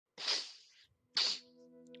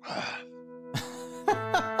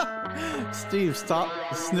Steve, stop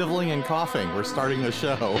sniveling and coughing. We're starting the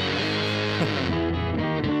show.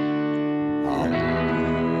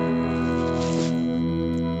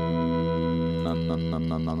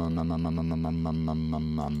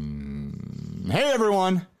 Hey,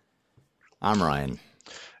 everyone. I'm Ryan.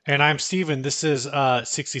 And I'm Steven. This is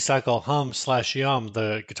 60 Cycle Hum/Yum,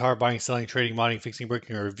 the guitar buying, selling, trading, modding, fixing,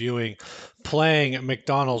 breaking, or reviewing, playing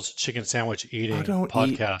McDonald's chicken sandwich eating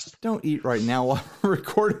podcast. Don't eat right now while we're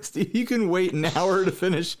recording, Steve. You can wait an hour to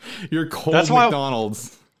finish your cold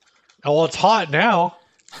McDonald's. Well, it's hot now.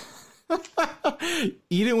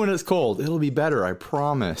 Eat it when it's cold. It'll be better, I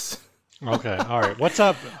promise. Okay. All right. What's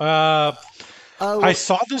up? I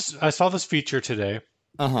saw this feature today.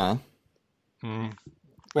 Uh-huh.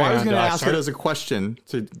 Well, I was going to ask it as a question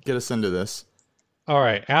to get us into this. All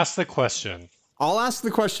right. Ask the question. I'll ask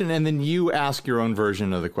the question, and then you ask your own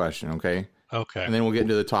version of the question, okay? Okay. And then we'll get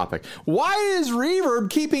into the topic. Why is Reverb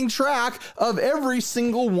keeping track of every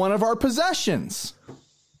single one of our possessions?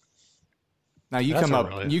 Now, you come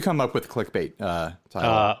up with clickbait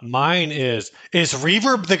title. Mine is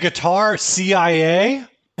Reverb the guitar CIA?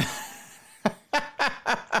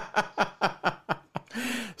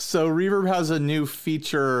 So Reverb has a new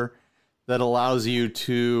feature that allows you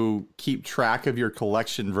to keep track of your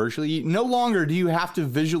collection virtually. No longer do you have to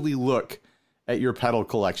visually look at your pedal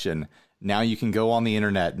collection. Now you can go on the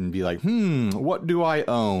internet and be like, what do I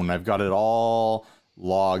own? I've got it all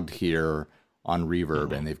logged here on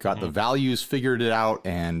Reverb, and they've got the values figured it out,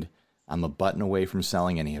 and I'm a button away from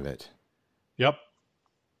selling any of it. Yep.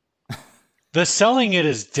 The selling it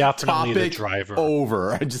is definitely the driver.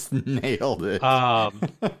 Over. I just nailed it.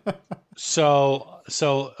 So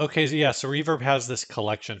Reverb has this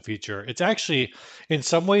collection feature. It's actually, in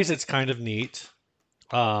some ways, it's kind of neat.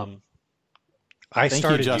 Thank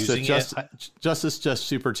started you, Justice. using it. Justice just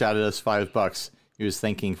super chatted us $5. He was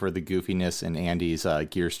thanking for the goofiness in Andy's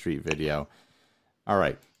Gear Street video. All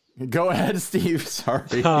right. Go ahead, Steve.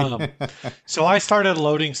 Sorry. So I started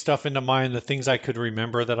loading stuff into mine, the things I could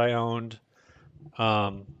remember that I owned.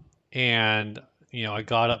 And I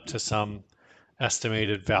got up to some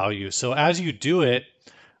estimated value. So as you do it,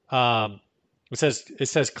 it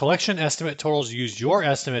says collection estimate totals use your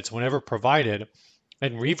estimates whenever provided,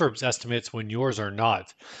 and Reverb's estimates when yours are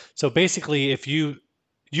not. So basically, if you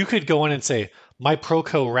could go in and say my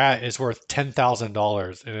Proco Rat is worth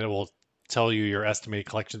 $10,000, and it will tell you your estimated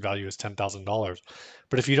collection value is $10,000.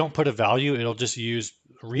 But if you don't put a value, it'll just use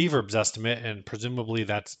Reverb's estimate, and presumably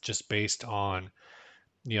that's just based on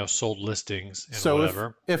sold listings and so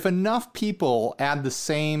whatever. If enough people add the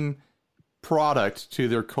same product to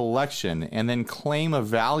their collection and then claim a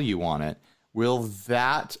value on it, will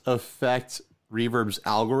that affect Reverb's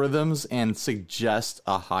algorithms and suggest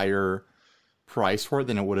a higher price for it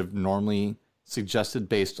than it would have normally suggested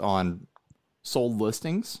based on sold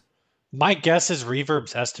listings? My guess is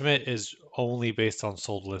Reverb's estimate is only based on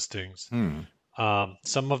sold listings.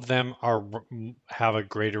 Some of them have a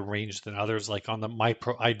greater range than others. Like on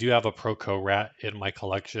I do have a Proco Rat in my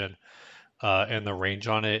collection, and the range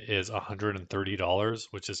on it is $130,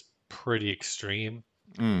 which is pretty extreme.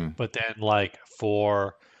 But then, like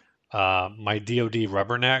for my DoD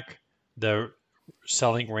Rubberneck, the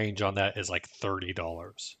selling range on that is like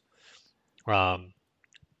 $30.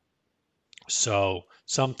 So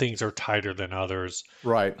some things are tighter than others.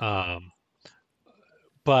 Right.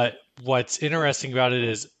 But what's interesting about it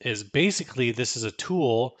is basically this is a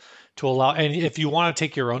tool to allow, and if you want to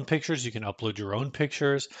take your own pictures, you can upload your own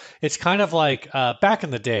pictures. It's kind of like back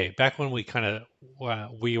in the day, back when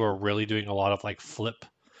we were really doing a lot of like flip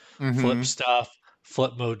stuff,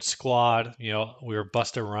 flip mode squad. We were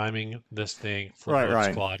Busta rhyming this thing, flip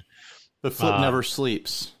mode squad. The flip never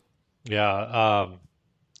sleeps. Yeah.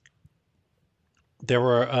 There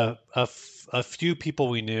were a few people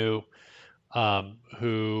we knew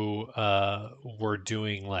who were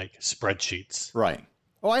doing like spreadsheets. Right.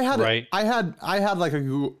 Oh, I had like a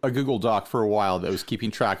Google Doc for a while that was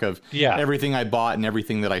keeping track of everything I bought and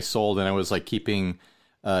everything that I sold, and I was like keeping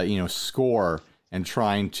score and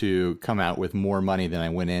trying to come out with more money than I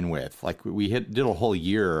went in with. Like we did a whole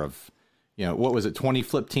year of what was it,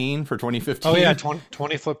 2015 for 2015? Oh yeah,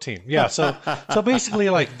 2015. Yeah, so basically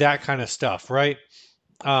like that kind of stuff, right?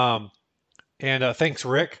 And thanks,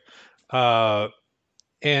 Rick.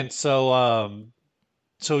 And so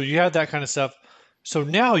you had that kind of stuff. So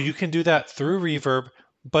now you can do that through Reverb,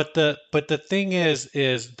 but the thing is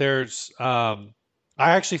there's I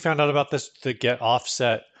actually found out about this, the Get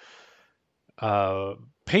Offset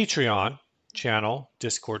Patreon channel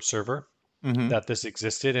Discord server. that this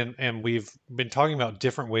existed, and we've been talking about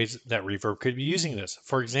different ways that Reverb could be using this.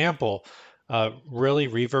 For example, really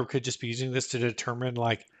Reverb could just be using this to determine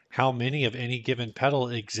like how many of any given pedal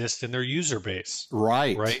exist in their user base.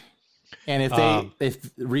 Right. Right. And if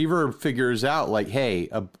if Reverb figures out like, hey,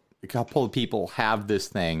 a couple of people have this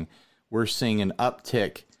thing, we're seeing an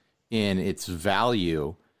uptick in its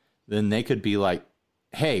value, then they could be like,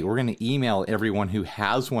 hey, we're going to email everyone who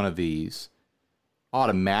has one of these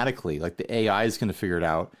automatically. Like the AI is going to figure it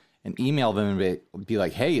out and email them and be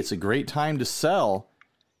like, hey, it's a great time to sell.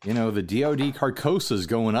 You know, the DoD Carcosa is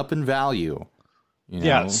going up in value. You know?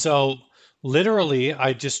 Yeah. So literally,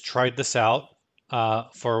 I just tried this out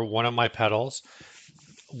for one of my pedals.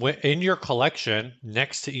 In your collection,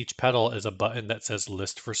 next to each pedal is a button that says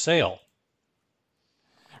list for sale.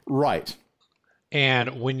 Right.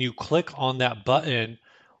 And when you click on that button,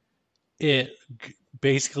 it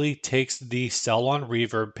basically takes the sell on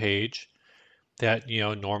Reverb page that, you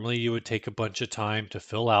know, normally you would take a bunch of time to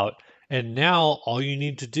fill out. And now all you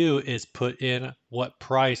need to do is put in what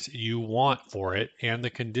price you want for it and the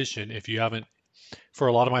condition. If you haven't, for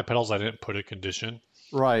a lot of my pedals, I didn't put a condition.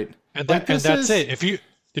 Right. And that's it.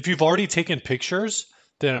 If you've already taken pictures,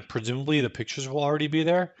 then presumably the pictures will already be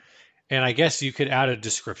there. And I guess you could add a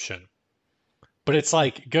description. But it's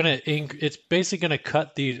like it's basically gonna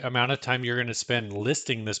cut the amount of time you're gonna spend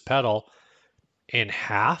listing this pedal in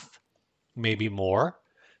half, maybe more.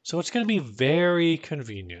 So it's gonna be very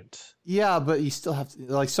convenient. Yeah, but you still have to,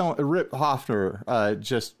 like Rip Hoffner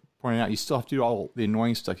just pointing out, you still have to do all the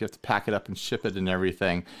annoying stuff. You have to pack it up and ship it and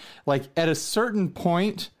everything. Like at a certain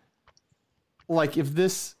point, like if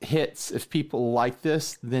this hits, if people like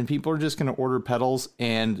this, then people are just going to order pedals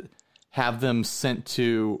and have them sent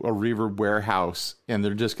to a Reverb warehouse, and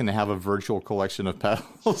they're just going to have a virtual collection of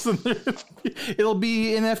pedals. And it'll be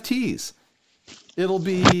NFTs. It'll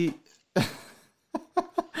be,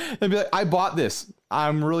 it'll be like, I bought this.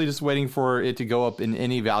 I'm really just waiting for it to go up in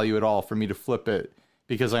any value at all for me to flip it,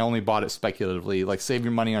 because I only bought it speculatively. Like, save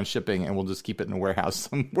your money on shipping and we'll just keep it in a warehouse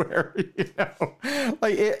somewhere. You know,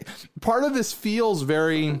 like part of this feels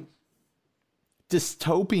very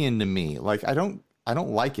dystopian to me. Like I don't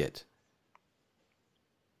like it.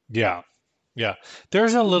 Yeah. Yeah.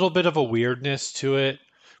 There's a little bit of a weirdness to it.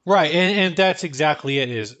 Right. And that's exactly it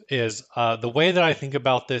is the way that I think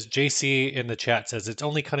about this. JC in the chat says it's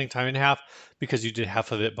only cutting time in half because you did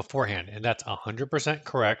half of it beforehand. And that's 100%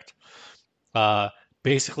 correct.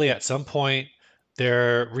 Basically, at some point,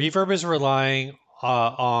 their Reverb is relying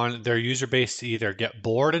on their user base to either get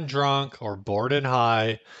bored and drunk or bored and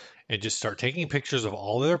high and just start taking pictures of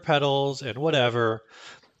all their pedals and whatever.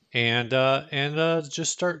 And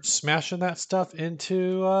just start smashing that stuff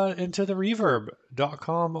into the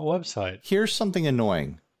Reverb.com website. Here's something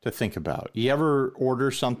annoying to think about. You ever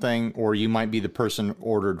order something, or you might be the person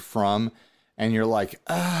ordered from, and you're like,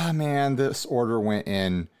 man, this order went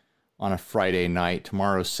in on a Friday night.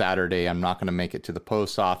 Tomorrow's Saturday. I'm not going to make it to the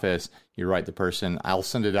post office. You write the person, I'll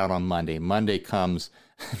send it out on Monday. Monday comes.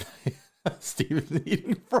 Steven's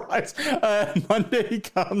eating fries. Monday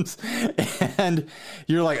comes and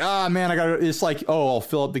you're like, man, it's like, I'll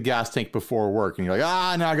fill up the gas tank before work. And you're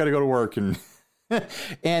like, now I got to go to work. And,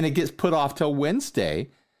 and it gets put off till Wednesday.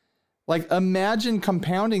 Like, imagine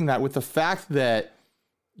compounding that with the fact that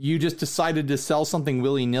you just decided to sell something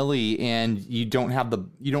willy-nilly and you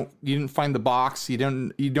didn't find the box. You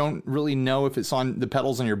don't really know if it's on the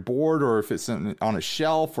pedals on your board, or if it's on a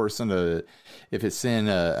shelf, or if it's in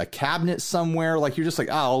a cabinet somewhere. Like, you're just like,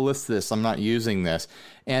 I'll list this. I'm not using this.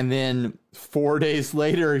 And then 4 days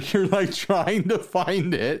later, you're like trying to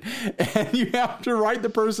find it, and you have to write the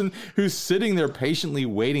person who's sitting there patiently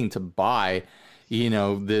waiting to buy, you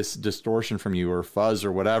know, this distortion from you, or fuzz,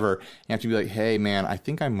 or whatever. You have to be like, hey, man, I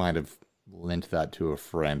think I might have lent that to a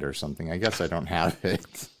friend or something. I guess I don't have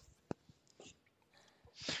it.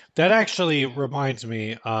 That actually reminds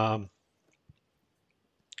me, not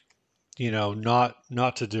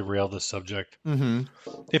to derail the subject. Mm-hmm.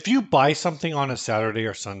 If you buy something on a Saturday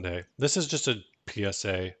or Sunday, this is just a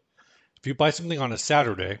PSA. If you buy something on a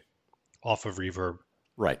Saturday off of Reverb,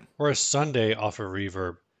 right, or a Sunday off of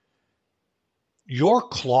Reverb, your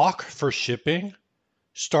clock for shipping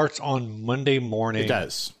starts on Monday morning. It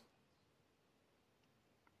does.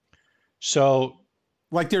 So,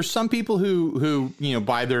 like, there's some people who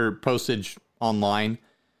buy their postage online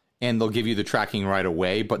and they'll give you the tracking right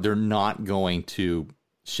away, but they're not going to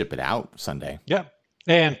ship it out Sunday. Yeah.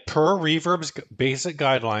 And per Reverb's basic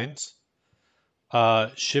guidelines,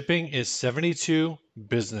 shipping is 72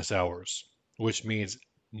 business hours, which means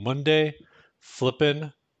Monday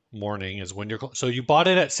flippin' morning is when so you bought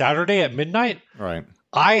it at Saturday at midnight, right?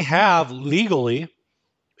 I have legally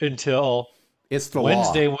until It's the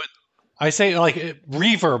Wednesday. law. I say like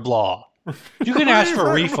reverb law. You can ask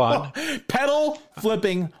for a refund. Pedal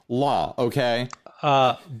flipping law, okay?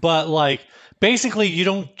 But like basically you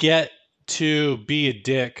don't get to be a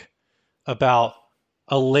dick about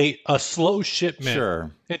a slow shipment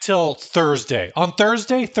Sure. until Thursday. On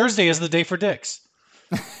Thursday is the day for dicks.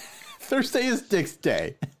 Thursday is Dick's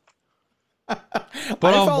Day.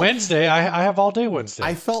 But on Wednesday, I have all day Wednesday.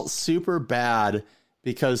 I felt super bad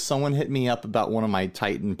because someone hit me up about one of my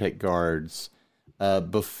Titan pick guards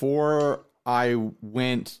before I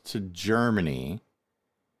went to Germany.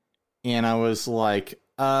 And I was like,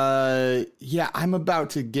 yeah, I'm about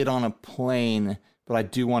to get on a plane, but I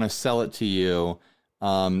do want to sell it to you.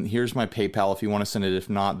 Here's my PayPal if you want to send it. If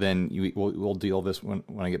not, then we'll deal this when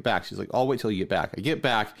I get back. She's like, I'll wait till you get back. I get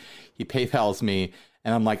back. He PayPals me.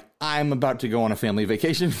 And I'm like, I'm about to go on a family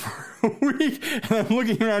vacation for a week. And I'm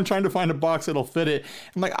looking around trying to find a box that'll fit it.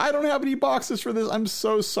 I'm like, I don't have any boxes for this. I'm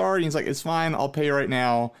so sorry. And he's like, it's fine. I'll pay right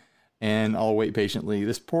now. And I'll wait patiently.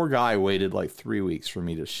 This poor guy waited like 3 weeks for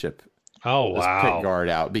me to ship this pick guard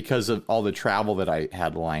out because of all the travel that I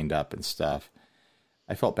had lined up and stuff.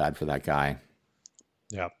 I felt bad for that guy.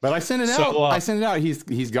 Yeah. But I sent it out. I sent it out.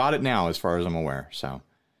 He's got it now as far as I'm aware. So,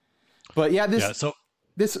 but yeah,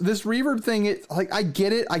 this reverb thing, it like, I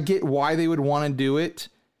get it. I get why they would want to do it.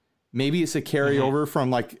 Maybe it's a carryover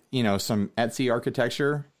from like, some Etsy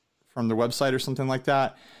architecture from their website or something like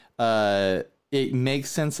that. It makes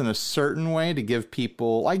sense in a certain way to give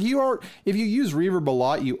people like if you use reverb a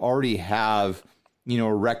lot, you already have,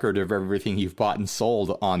 a record of everything you've bought and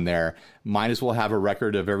sold on there. Might as well have a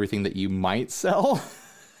record of everything that you might sell.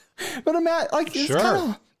 But I'm at like,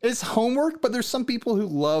 it's homework, but there's some people who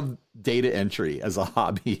love data entry as a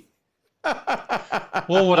hobby.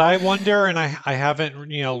 Well, what I wonder, and I haven't,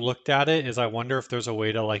 looked at it, is I wonder if there's a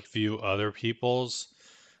way to like view other people's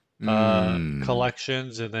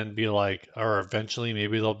collections and then be like, or eventually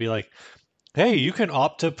maybe they'll be like, hey, you can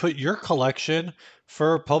opt to put your collection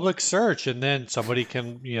for public search, and then somebody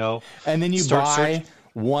can, and then you buy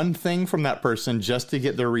one thing from that person just to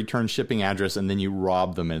get their return shipping address, and then you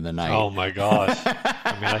rob them in the night. Oh my gosh.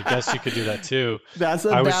 I mean, I guess you could do that too. That's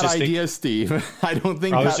a bad idea, Steve. I don't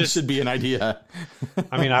think that should be an idea.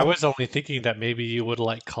 I mean, I was only thinking that maybe you would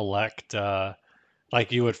like collect,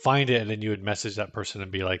 like you would find it and then you would message that person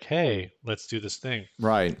and be like, hey, let's do this thing.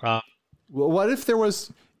 Right. Well, what if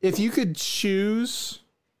if you could choose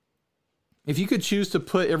to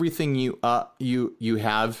put everything you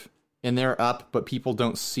have in there up, but people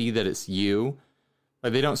don't see that it's you.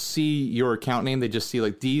 Like they don't see your account name. They just see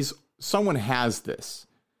like someone has this.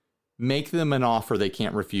 Make them an offer they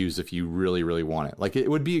can't refuse if you really, really want it. Like it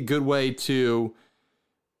would be a good way to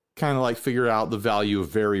kind of like figure out the value of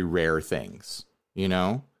very rare things,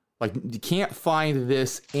 Like you can't find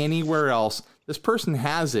this anywhere else. This person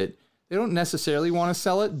has it. They don't necessarily want to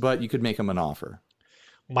sell it, but you could make them an offer.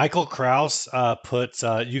 Michael Kraus puts,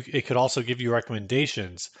 it could also give you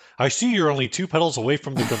recommendations. I see you're only 2 pedals away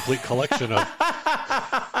from the complete collection of...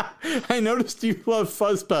 I noticed you love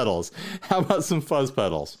fuzz pedals. How about some fuzz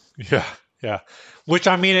pedals? Yeah. Which,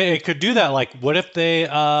 I mean, it could do that. Like, what if they,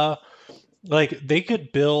 they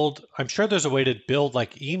could build... I'm sure there's a way to build,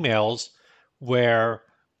 like, emails where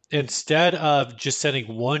instead of just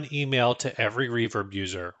sending one email to every Reverb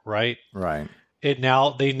user, right? Right. They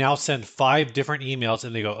now send 5 different emails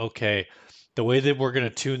and they go, okay, the way that we're going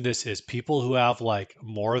to tune this is people who have like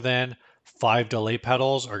more than 5 delay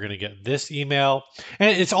pedals are going to get this email.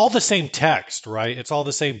 And it's all the same text, right? It's all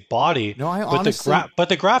the same body. No, but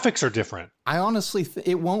the graphics are different. I honestly,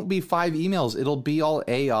 it won't be 5 emails. It'll be all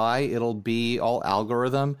AI. It'll be all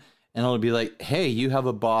algorithm. And it'll be like, hey, you have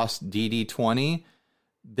a Boss DD20.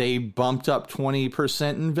 They bumped up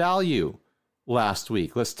 20% in value last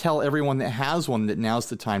week. Let's tell everyone that has one that now's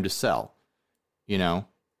the time to sell.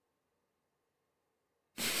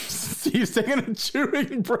 Steve's taking a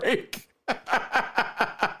chewing break. I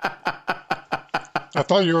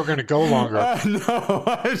thought you were going to go longer. No,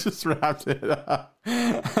 I just wrapped it up.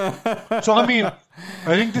 So, I mean,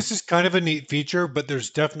 I think this is kind of a neat feature, but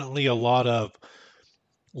there's definitely a lot of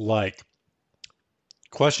like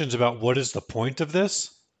questions about what is the point of this.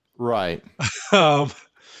 Right.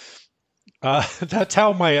 That's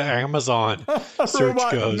how my Amazon search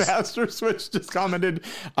Robot goes. Master Switch just commented,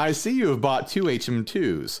 I see you have bought 2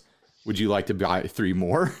 HM2s. Would you like to buy 3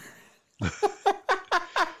 more?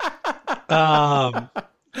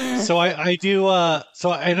 So I do,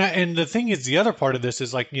 and the thing is, the other part of this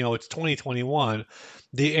is like, it's 2021,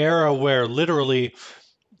 the era where literally,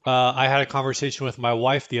 I had a conversation with my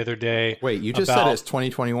wife the other day. Wait, you just said it's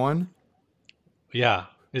 2021? Yeah,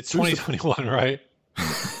 it's 2021, right?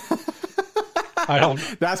 I don't.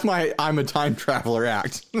 That's my I'm a time traveler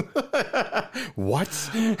act. What?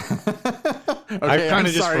 I kind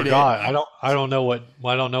of just forgot. I don't know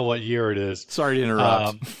what year it is. Sorry to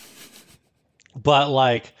interrupt. But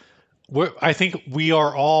like, I think we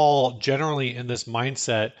are all generally in this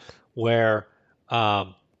mindset where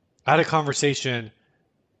I had a conversation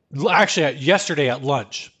actually yesterday at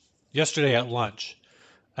lunch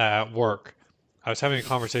at work. I was having a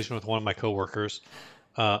conversation with one of my coworkers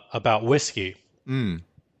about whiskey. Mm.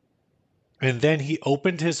 And then he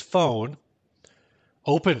opened his phone,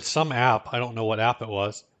 opened some app, I don't know what app it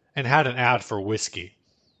was, and had an ad for whiskey.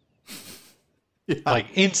 Yeah.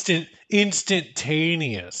 Like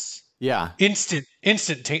instantaneous. Yeah.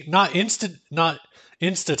 Not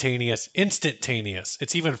instantaneous, instantaneous.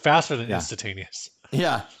 It's even faster than instantaneous.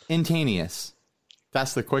 Yeah, instantaneous.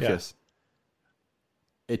 That's the quickest.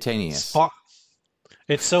 Yeah. Instantaneous.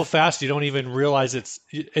 It's so fast you don't even realize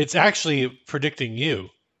it's actually predicting you.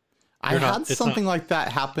 I had something like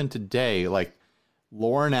that happen today. Like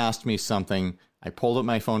Lauren asked me something. I pulled up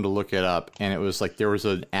my phone to look it up, and it was like there was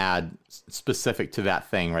an ad specific to that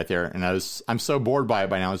thing right there. And I'm so bored by it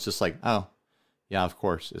by now. It's just like, oh, yeah, of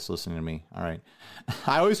course, it's listening to me. All right.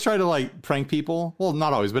 I always try to like prank people. Well,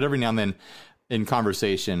 not always, but every now and then in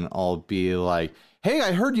conversation, I'll be like, hey,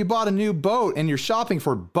 I heard you bought a new boat and you're shopping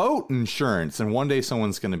for boat insurance. And one day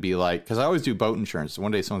someone's going to be like, because I always do boat insurance.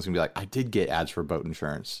 One day someone's going to be like, I did get ads for boat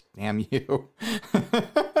insurance. Damn you.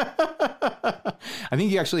 I think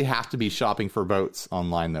you actually have to be shopping for boats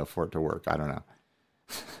online, though, for it to work. I don't know.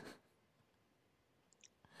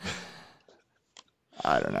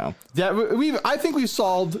 I don't know. I think we've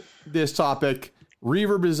solved this topic.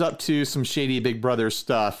 Reverb is up to some shady Big Brother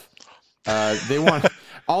stuff. They want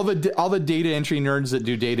all the data entry nerds that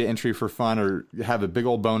do data entry for fun or have a big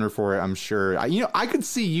old boner for it. I'm sure. I could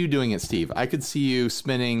see you doing it, Steve. I could see you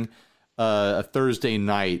spending a Thursday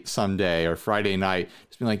night someday or Friday night,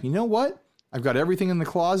 just being like, you know what? I've got everything in the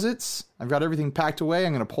closets. I've got everything packed away.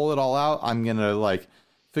 I'm going to pull it all out. I'm going to like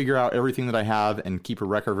figure out everything that I have and keep a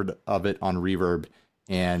record of it on Reverb.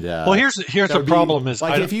 And well, here's the problem is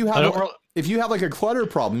like if you have like a clutter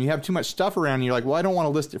problem, you have too much stuff around, and you're like, well, I don't want to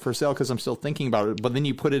list it for sale because I'm still thinking about it. But then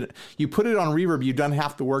you put it on Reverb. You've done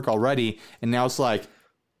half the work already, and now it's like,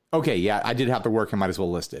 okay, yeah, I did have to work. I might as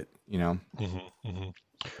well list it. You know.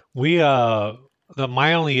 Mm-hmm, mm-hmm.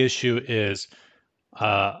 My only issue is,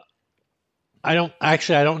 I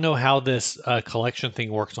don't know how this collection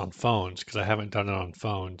thing works on phones because I haven't done it on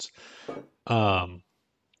phones.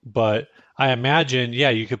 But I imagine, yeah,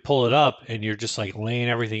 you could pull it up and you're just like laying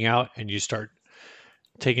everything out and you start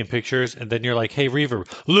taking pictures and then you're like, hey,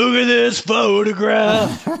 Reverb, look at this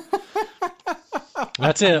photograph.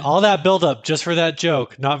 That's it. All that build up just for that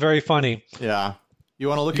joke. Not very funny. Yeah. You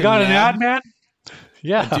want to look at an ad, man?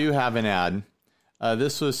 Yeah. I do have an ad.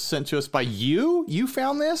 This was sent to us by you. You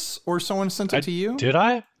found this or someone sent it to you? Did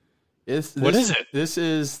I? What is it? This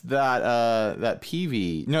is that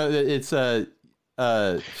PV. No, it's a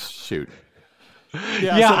shoot.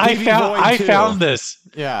 Yeah, I found this.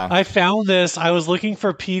 Yeah. I found this. I was looking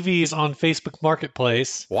for PVs on Facebook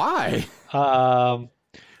Marketplace. Why? Well,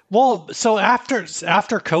 so after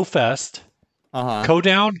CoFest,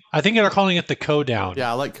 Co-Down, I think they're calling it the Co-Down.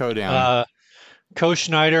 Yeah, I like Co-Down. Co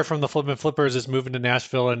Schneider from the Flippin' Flippers is moving to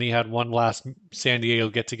Nashville, and he had one last San Diego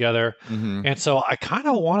get together. Mm-hmm. And so I kind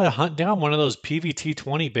of want to hunt down one of those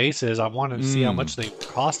PVT-20 bases. I wanted to see how much they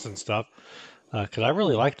cost and stuff. Because I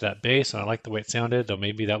really liked that bass and I liked the way it sounded, though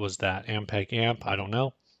maybe that was that Ampeg amp. I don't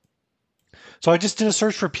know. So I just did a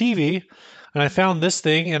search for PV and I found this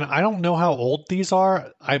thing, and I don't know how old these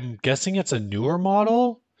are. I'm guessing it's a newer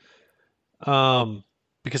model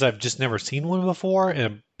because I've just never seen one before,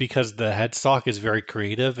 and because the headstock is very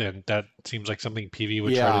creative, and that seems like something PV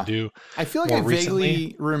would try to do. I feel like I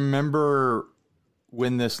vaguely remember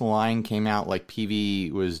when this line came out, like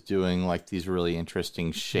PV was doing like these really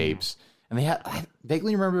interesting shapes. And I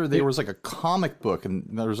vaguely remember there was like a comic book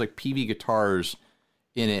and there was like PV guitars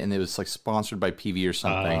in it, and it was like sponsored by PV or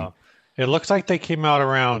something. It looks like they came out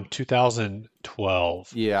around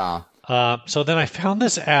 2012. Yeah. So then I found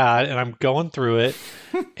this ad and I'm going through it,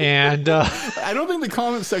 and I don't think the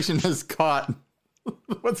comment section has caught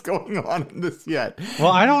what's going on in this yet.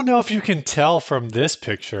 Well, I don't know if you can tell from this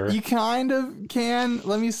picture. You kind of can.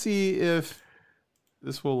 Let me see if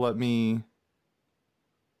this will let me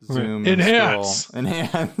zoom. Enhance.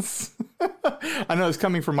 Enhance. I know it's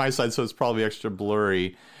coming from my side, so it's probably extra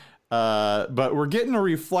blurry. But we're getting a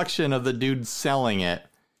reflection of the dude selling it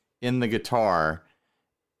in the guitar.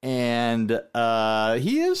 And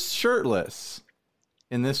he is shirtless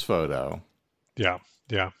in this photo. Yeah.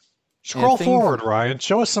 Yeah. Scroll things- forward, Ryan.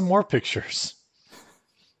 Show us some more pictures.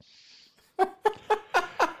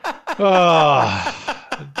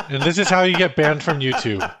 And this is how you get banned from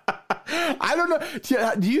YouTube. I don't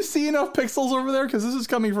know. Do you see enough pixels over there? Because this is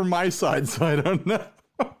coming from my side, so I don't know.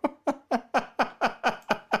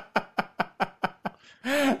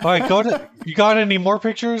 All right, go to. You got any more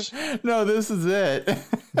pictures? No, this is it.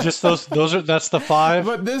 Just those. Those are. That's the 5.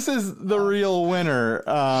 But this is the real winner.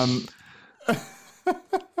 I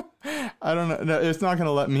don't know. No, it's not going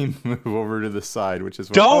to let me move over to the side, which is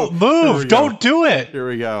what, Don't move. Don't do it. Here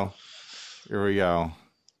we go. Here we go.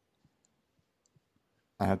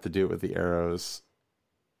 I have to do it with the arrows.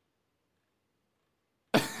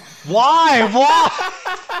 Why? Why?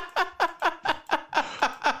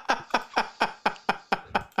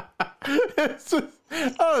 It's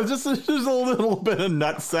just there's a little bit of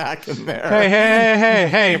nutsack in there.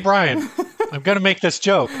 Hey, Brian. I'm gonna make this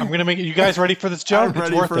joke. I'm gonna make it. You guys ready for this joke? I'm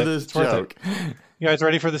ready for this joke. You guys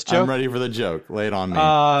ready for this joke? I'm ready for the joke. Lay it on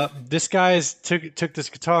me. This guy's took this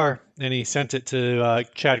guitar and he sent it to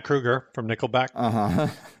Chad Kruger from Nickelback. Uh-huh.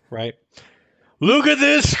 Right. Look at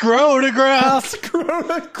this scrotograph.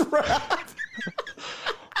 Scrotograph.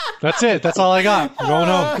 That's it. That's all I got. I'm going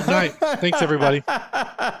home. Good night. Thanks, everybody.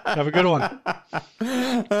 Have a good one.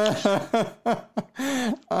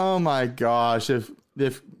 Oh my gosh!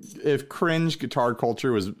 If cringe guitar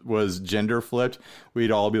culture was gender flipped,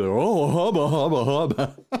 we'd all be like, oh hubba hubba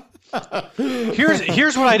hubba.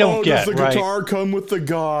 Here's what I don't get. Does the right? guitar come with the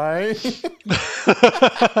guy?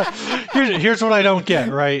 here's what I don't get.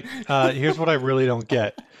 Right. Here's what I really don't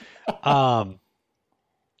get.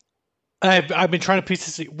 I've been trying to piece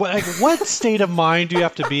this. What state of mind do you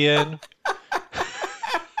have to be in?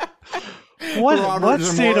 Robert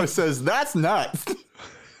state Zamora of says that's nuts.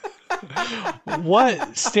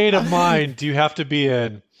 What state of mind do you have to be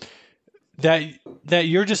in that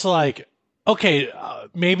you're just like, okay,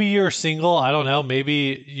 maybe you're single. I don't know.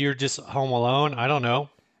 Maybe you're just home alone. I don't know.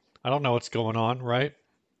 I don't know what's going on. Right?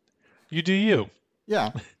 You do you.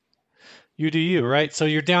 Yeah. You do you. Right? So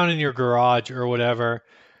you're down in your garage or whatever.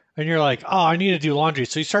 And you're like, oh, I need to do laundry.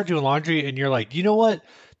 So you start doing laundry and you're like, you know what?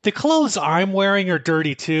 The clothes I'm wearing are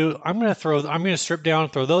dirty too. I'm going to strip down,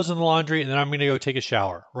 throw those in the laundry, and then I'm going to go take a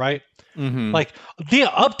shower. Right. Mm-hmm. Like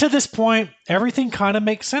up to this point, everything kind of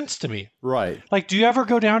makes sense to me. Right. Like, do you ever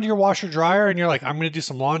go down to your washer dryer and you're like, I'm going to do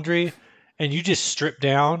some laundry, and you just strip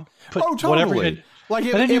down, put totally. whatever. Like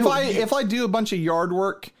if I do a bunch of yard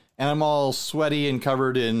work and I'm all sweaty and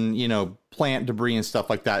covered in, plant debris and stuff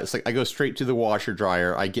like that, it's like I go straight to the washer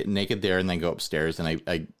dryer, I get naked there, and then go upstairs and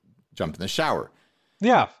I jump in the shower.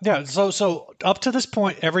 Yeah. So up to this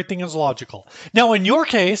point, everything is logical. Now, in your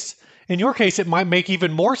case, it might make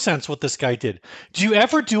even more sense what this guy did. Do you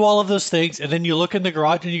ever do all of those things and then you look in the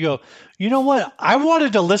garage and you go, you know what? I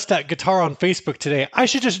wanted to list that guitar on Facebook today. I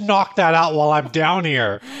should just knock that out while I'm down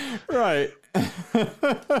here. Right.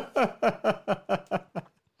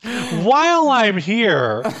 While I'm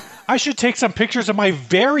here, I should take some pictures of my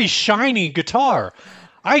very shiny guitar.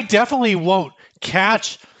 I definitely won't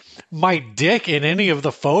catch my dick in any of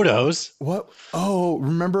the photos. What? Oh,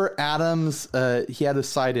 remember Adams? He had a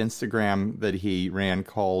side Instagram that he ran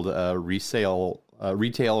called Retail or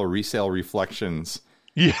Resale Reflections.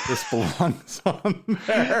 Yeah. This belongs on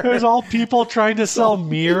there. There's all people trying to sell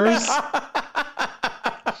mirrors.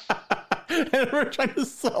 And we're trying to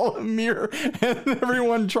sell a mirror, and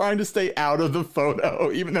everyone trying to stay out of the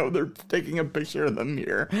photo, even though they're taking a picture of the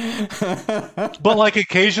mirror. But like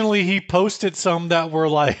occasionally he posted some that were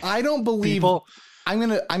like, I don't believe people.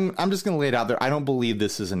 I'm just gonna lay it out there. I don't believe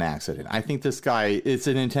this is an accident. I think this guy, it's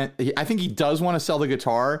an intent. I think he does want to sell the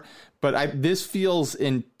guitar, but this feels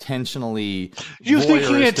intentionally. You think he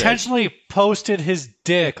voyeuristic. intentionally posted his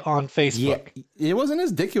dick on Facebook? Yeah, it wasn't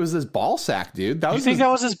his dick. It was his ball sack, dude. You think that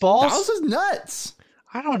was his balls? That was his nuts.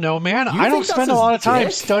 I don't know, man. You I don't think that's spend a his lot of time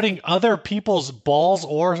dick? studying other people's balls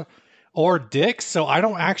or dicks, so I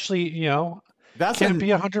don't actually, That's can't be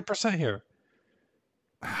 100% here.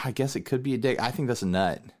 I guess it could be a dick. I think that's a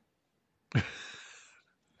nut.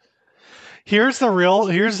 Here's the real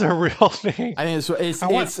thing. I think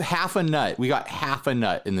it's half a nut. We got half a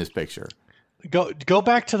nut in this picture. Go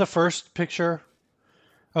back to the first picture.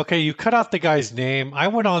 Okay, you cut out the guy's name. I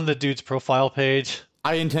went on the dude's profile page.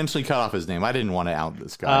 I intentionally cut off his name. I didn't want to out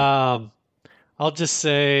this guy. I'll just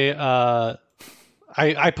say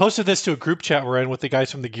I posted this to a group chat we're in with the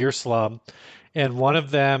guys from the Gear Slum, and one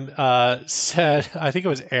of them said, I think it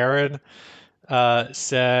was Aaron,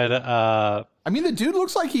 said, I mean, the dude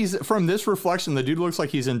looks like he's, from this reflection, the dude looks like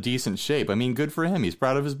he's in decent shape. I mean, good for him. He's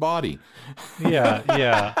proud of his body.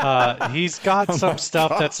 yeah. He's got some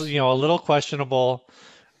stuff that's, a little questionable.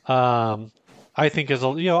 I think is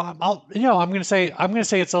I'm gonna say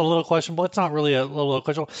it's a little questionable. It's not really a little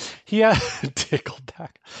questionable. He has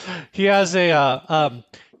Tickleback. He has a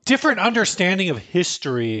different understanding of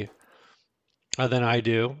history than I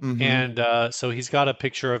do, and so he's got a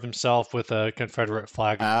picture of himself with a Confederate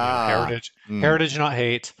flag. Heritage, not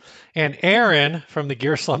hate. And Aaron from the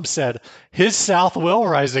Gear Slump said, "His South will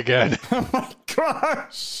rise again." Oh my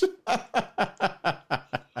gosh.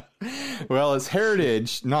 Well, it's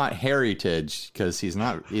heritage, not heritage, because he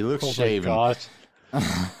looks shaven. My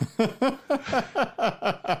gosh.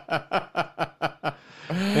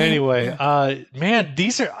 Anyway, man,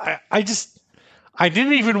 these are, I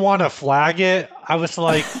didn't even want to flag it. I was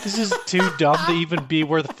like, this is too dumb to even be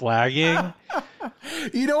worth flagging.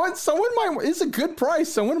 You know what? It's a good price.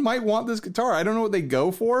 Someone might want this guitar. I don't know what they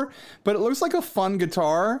go for, but it looks like a fun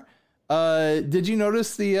guitar. Did you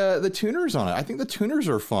notice the tuners on it? I think the tuners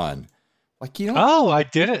are fun. Like, Oh, I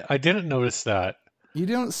didn't notice that. You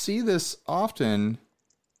don't see this often.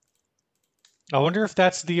 I wonder if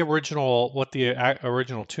that's the original, what the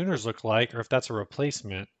original tuners look like, or if that's a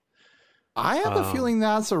replacement. I have a feeling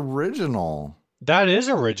that's original. That is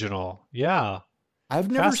original. Yeah. I've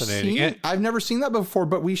never seen that before,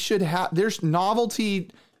 but we should have. There's novelty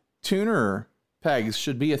tuner pegs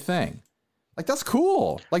should be a thing. Like, that's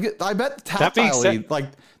cool. Like, I bet tactilely, like,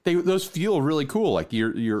 those feel really cool. Like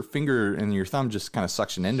your finger and your thumb just kind of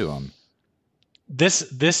suction into them. This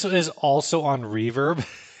is also on Reverb.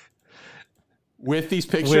 With these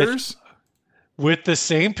pictures? With the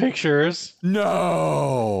same pictures.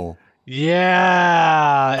 No.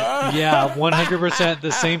 Yeah. Yeah, 100%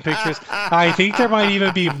 the same pictures. I think there might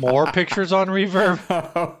even be more pictures on Reverb.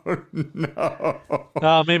 Oh,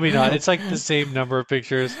 no. Maybe not. It's like the same number of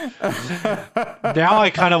pictures. Now I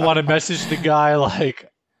kind of want to message the guy,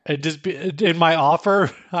 like, and just be in my offer.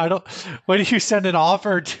 When do you send an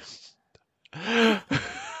offer to?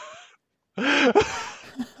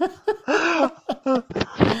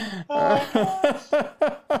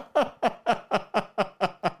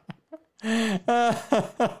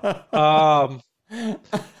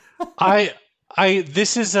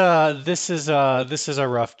 This is a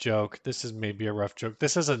rough joke. This is maybe a rough joke.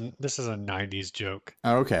 This is a 90s joke.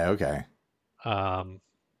 Okay.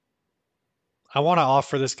 I want to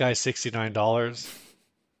offer this guy $69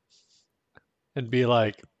 and be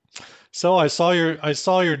like, so I saw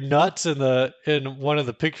your nuts in one of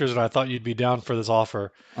the pictures, and I thought you'd be down for this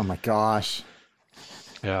offer. Oh my gosh.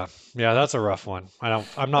 Yeah, that's a rough one. I'm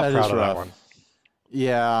not proud of that one.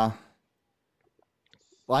 Yeah.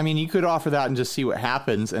 Well, I mean, you could offer that and just see what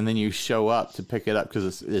happens, and then you show up to pick it up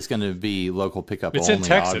because it's going to be local pickup only. It's in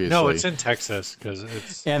Texas. Obviously. No, it's in Texas because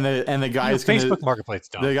it's and the guy's Facebook Marketplace.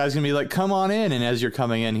 The guy's gonna be like, "Come on in," and as you're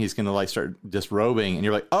coming in, he's gonna like start disrobing, and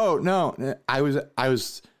you're like, "Oh no, I was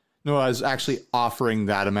actually offering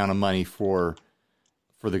that amount of money for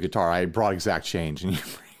the guitar. I brought exact change," and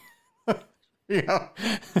you know,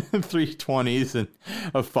 3 20s and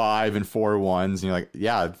a 5 and 4 1s, and you're like,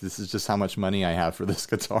 "Yeah, this is just how much money I have for this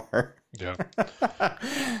guitar." Yeah.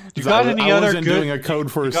 You got any other good? Doing a code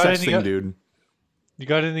for sexting, dude. You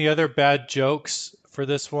got any other bad jokes for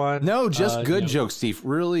this one? No, just good jokes, Steve.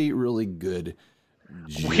 Really, really good.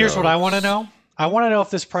 Here's what I want to know. I want to know if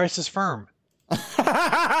this price is firm.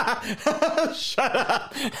 Shut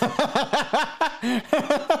up.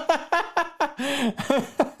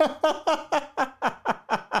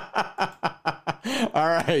 All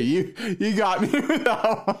right, you got me with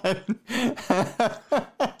that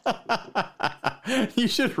one. You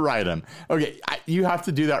should write him. Okay, you have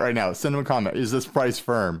to do that right now. Send him a comment. Is this price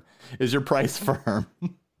firm? Is your price firm?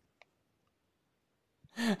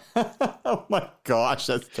 Oh my gosh,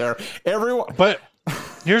 that's terrible. Everyone, but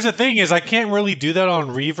here's the thing: is I can't really do that on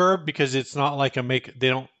Reverb because it's not like they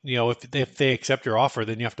don't, if they accept your offer,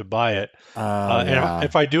 then you have to buy it. And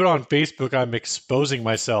if I do it on Facebook, I'm exposing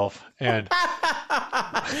myself. And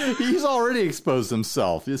he's already exposed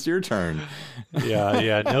himself. It's your turn.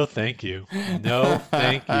 Yeah. No, thank you. No,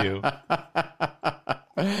 thank you.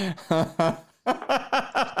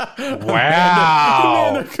 Wow.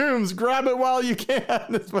 Amanda Coombs, grab it while you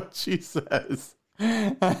can, is what she says.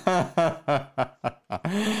 Okay,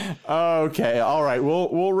 all right.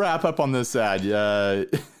 We'll wrap up on this ad.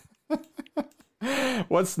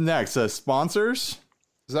 What's next? Sponsors?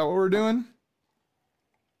 Is that what we're doing?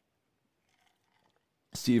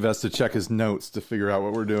 Steve has to check his notes to figure out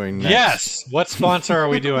what we're doing next. Yes. What sponsor are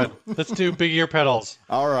we doing? Let's do Big Ear Pedals.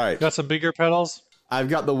 All right. Got some Big Ear pedals? I've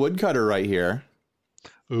got the woodcutter right here.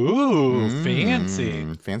 Ooh,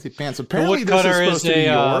 fancy. Fancy pants. Apparently this is supposed to be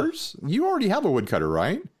yours. You already have a woodcutter,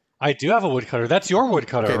 right? I do have a woodcutter. That's your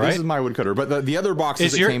woodcutter, okay, right? This is my woodcutter, but the other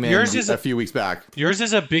boxes that came in a few weeks back. Yours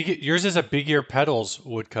is a Big Ear Pedals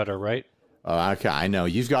woodcutter, right? Okay, I know.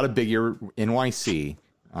 You've got a Big Ear NYC.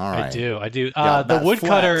 All right. I do. The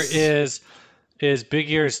woodcutter is Big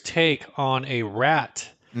Ear's take on a rat.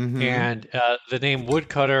 Mm-hmm. And the name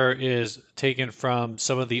woodcutter is taken from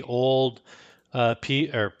some of the old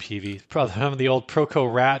PV, probably some of the old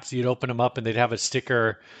Proco rats. You'd open them up and they'd have a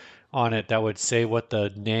sticker on it that would say what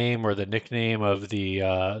the name or the nickname of the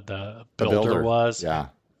builder was. Yeah.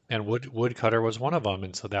 And woodcutter was one of them.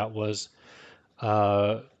 And so that was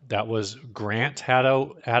Grant had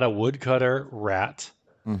a woodcutter rat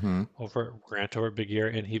over Grant over Big Ear,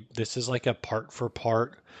 and this is like a part for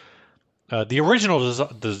part. The original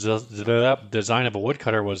design of a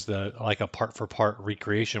woodcutter was like a part for part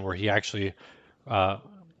recreation where he actually,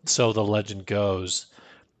 so the legend goes,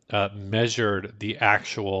 measured the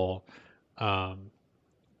actual the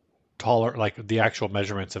actual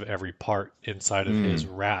measurements of every part inside of his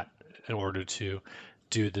rat in order to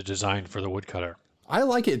do the design for the woodcutter. I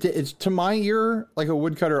like it. It's, to my ear, like a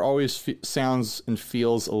woodcutter always sounds and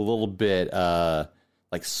feels a little bit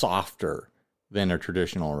like softer than a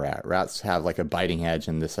traditional rat. Rats have like a biting edge,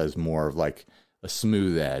 and this has more of like a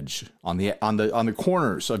smooth edge on the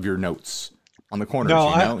corners of your notes. On the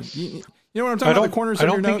corners, you know what I'm talking about? The corners of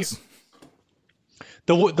your notes.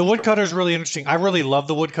 The woodcutter is really interesting. I really love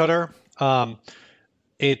the woodcutter.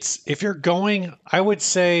 It's, if you're going, I would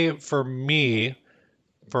say for me,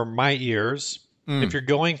 for my ears, if you're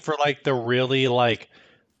going for like the really like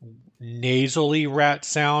nasally rat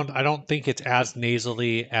sound, I don't think it's as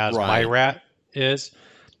nasally as my rat is.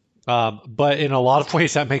 But in a lot of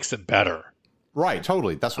ways that makes it better. Right,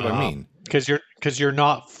 totally. That's what I mean. Because you're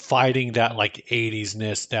not fighting that like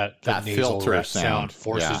 80s-ness that nasal filter rat sound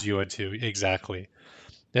forces you into. Exactly.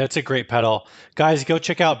 That's a great pedal. Guys, go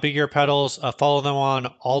check out Big Ear Pedals. Follow them on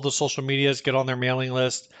all the social medias. Get on their mailing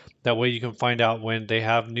list. That way you can find out when they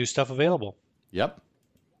have new stuff available. Yep.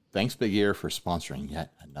 Thanks, Big Ear, for sponsoring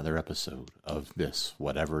yet another episode of this,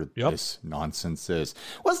 whatever this nonsense is.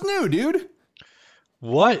 What's new, dude?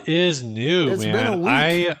 What is new, It's man? been a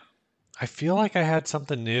week. I feel like I had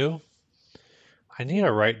something new. I need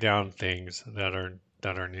to write down things that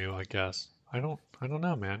are new, I guess. I don't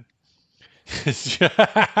know, man.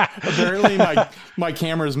 Apparently my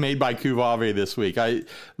camera is made by Kuvave this week. The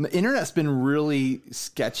internet's been really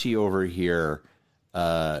sketchy over here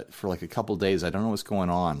for like a couple days. I don't know what's going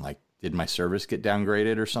on. Like, did my service get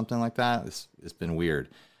downgraded or something like that? It's been weird.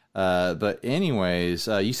 But anyways,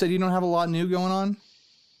 you said you don't have a lot new going on?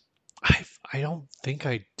 I don't think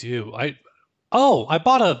I do. I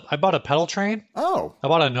bought a pedal train. Oh. I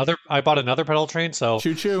bought another pedal train. So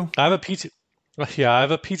choo choo. I have a PT. Yeah, I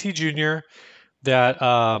have a PT Junior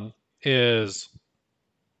that is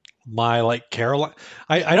my like Caroline.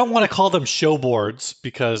 I don't want to call them show boards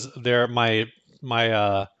because they're my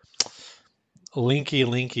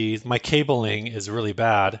linky. My cabling is really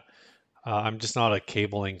bad. I'm just not a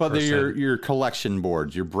cabling person. But they're your collection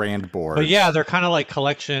boards, your brand boards. But yeah, they're kind of like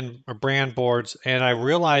collection or brand boards. And I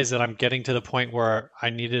realized that I'm getting to the point where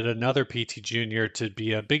I needed another PT Junior to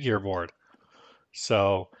be a Big Ear board.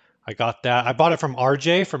 So I got that. I bought it from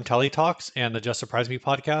RJ from Teletalks and the Just Surprise Me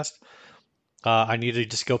podcast. I need to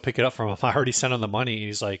just go pick it up from him. I already sent him the money.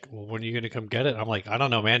 He's like, well, when are you going to come get it? I'm like, I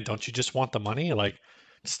don't know, man. Don't you just want the money? Like,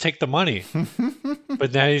 just take the money.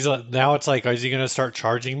 But now now it's like, is he going to start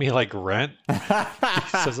charging me like rent?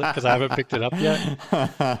 Because I haven't picked it up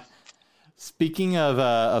yet. Speaking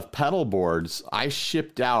of pedal boards, I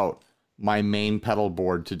shipped out my main pedal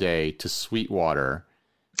board today to Sweetwater.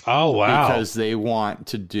 Oh, wow. Because they want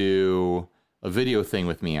to do a video thing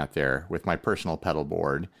with me out there with my personal pedal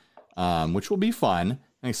board, which will be fun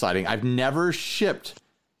and exciting. I've never shipped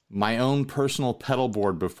my own personal pedal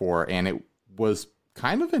board before, and it was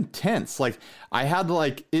kind of intense. Like, I had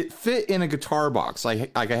like, it fit in a guitar box. I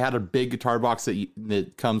had a big guitar box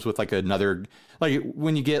that comes with like another, like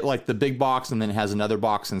when you get like the big box and then it has another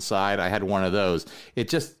box inside. I had one of those. It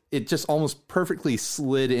just almost perfectly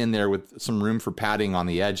slid in there with some room for padding on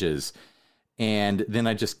the edges. And then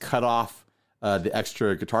I just cut off the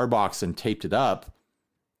extra guitar box and taped it up.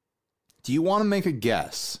 Do you want to make a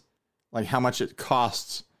guess? Like how much it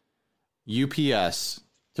costs UPS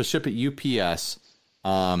to ship at UPS?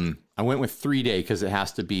 I went with 3-day because it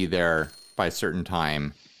has to be there by a certain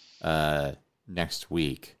time next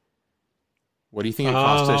week. What do you think it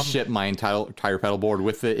costs to ship my entire pedal board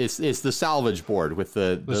with the? It's the salvage board with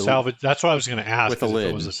the salvage. That's what I was going to ask. with the lid.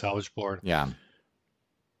 If it was a salvage board. Yeah.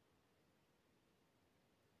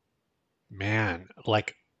 Man,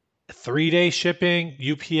 like 3-day shipping,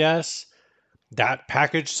 UPS, that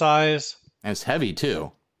package size. And it's heavy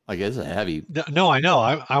too. Like it's a heavy. No, I know.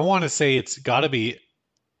 I want to say it's got to be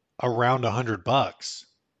around $100.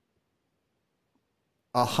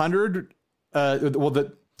 100.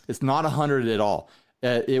 It's not 100 at all.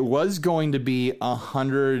 It was going to be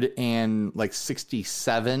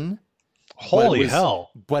 167. Holy hell!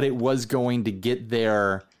 But it was going to get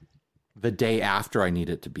there the day after I need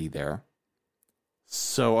it to be there.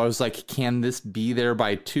 So I was like, "Can this be there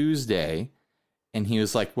by Tuesday?" And he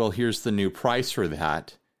was like, "Well, here's the new price for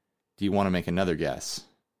that. Do you want to make another guess?"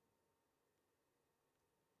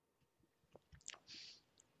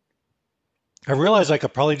 I realized I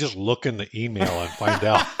could probably just look in the email and find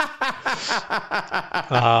out.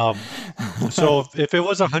 So if it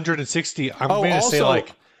was 160, I'm going to say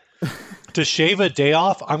like to shave a day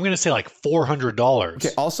off, I'm going to say like $400. Okay.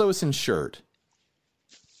 Also, it's insured.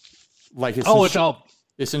 Like it's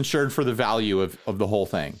it's insured for the value of the whole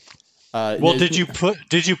thing. Well, did you put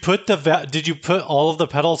all of the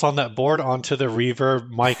pedals on that board onto the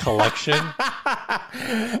Reverb My Collection?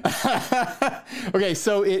 Okay,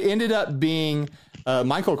 so it ended up being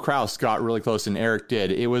Michael Kraus got really close, and Eric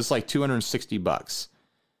did. It was like $260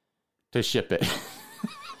 to ship it.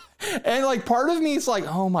 And like part of me is like,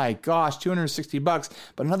 oh my gosh, $260.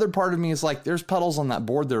 But another part of me is like, there's pedals on that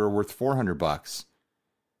board that are worth $400.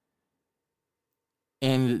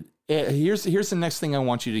 And here's the next thing I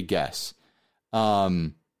want you to guess.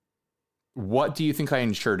 What do you think I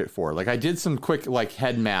insured it for? Like I did some quick like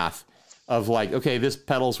head math of like, okay, this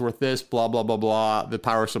pedal's worth this, blah, blah, blah, blah, the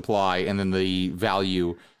power supply, and then the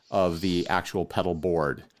value of the actual pedal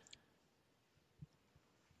board.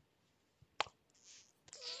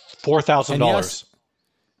 $4,000.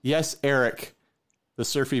 Yes, Eric, the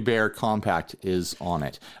Surfy Bear Compact is on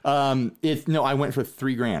it. I went for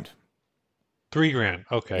 $3,000. $3,000.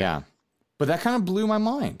 Okay. Yeah. But that kind of blew my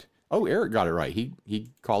mind. Oh, Eric got it right. He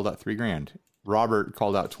called out $3,000. Robert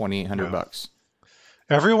called out $2,800.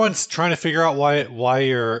 Everyone's trying to figure out why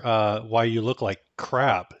you look like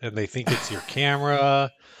crap, and they think it's your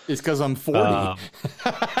camera. It's because I'm 40.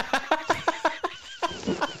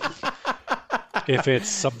 If it's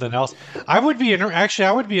something else, I would be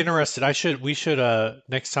interested. We should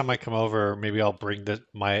next time I come over, maybe I'll bring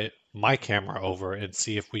my camera over and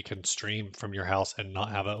see if we can stream from your house and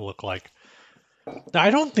not have it look like. I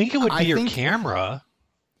don't think it would be your camera.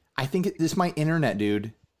 I think it's my internet,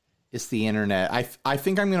 dude. It's the internet. I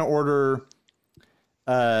think I'm going to order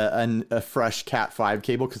a fresh Cat 5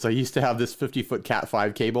 cable because I used to have this 50-foot Cat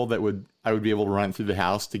 5 cable that I would be able to run it through the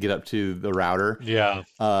house to get up to the router. Yeah.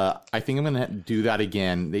 I think I'm going to do that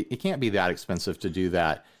again. It can't be that expensive to do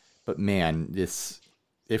that. But man, if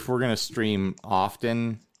we're going to stream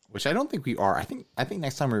often, which I don't think we are. I think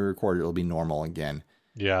next time we record it'll be normal again.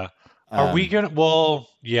 Yeah. Are we gonna? Well,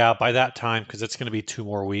 yeah. By that time, because it's gonna be 2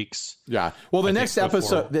 more weeks. Yeah. Well, the next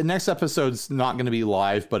episode's not going to be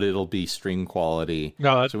live, but it'll be stream quality.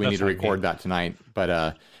 No, so we need to record that tonight.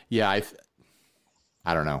 But yeah, I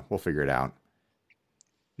don't know. We'll figure it out.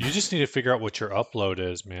 You just need to figure out what your upload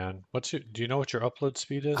is, man. Do you know what your upload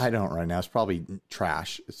speed is? I don't right now. It's probably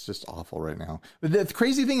trash. It's just awful right now. But the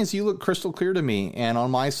crazy thing is, you look crystal clear to me, and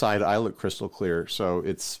on my side, I look crystal clear. So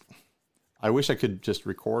I wish I could just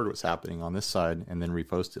record what's happening on this side and then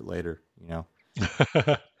repost it later, you know?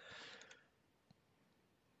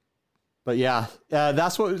 But yeah,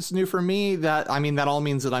 that's what's new for me. That all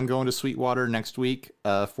means that I'm going to Sweetwater next week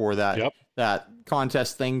for that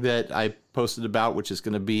contest thing that I posted about, which is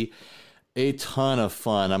going to be a ton of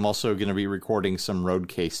fun. I'm also going to be recording some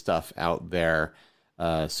Roadcase stuff out there.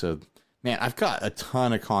 So, man, I've got a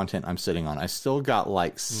ton of content I'm sitting on. I still got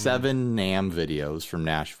like 7 NAMM videos from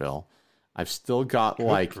Nashville. I've still got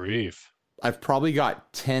I've probably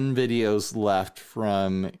got 10 videos left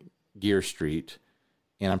from Gear Street,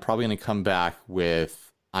 and I'm probably going to come back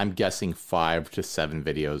with, I'm guessing 5 to 7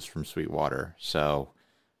 videos from Sweetwater. So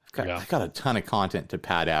I've got a ton of content to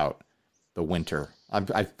pad out the winter.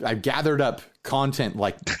 I've gathered up content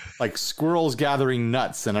like squirrels gathering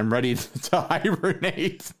nuts, and I'm ready to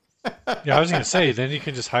hibernate. Yeah, I was going to say, then you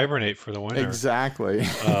can just hibernate for the winter. Exactly.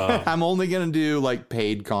 I'm only going to do like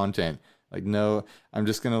paid content. Like, no, I'm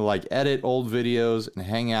just going to like edit old videos and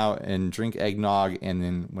hang out and drink eggnog. And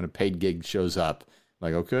then when a paid gig shows up,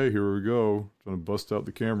 like, okay, here we go. Going to bust out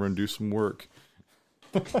the camera and do some work.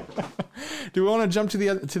 Do we want to jump to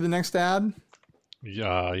the next ad?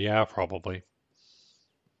 Yeah, probably.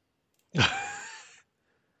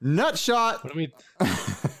 Nutshot. What do we?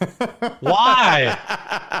 Why?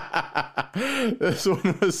 This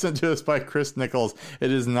one was sent to us by Chris Nichols.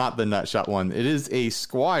 It is not the Nutshot one. It is a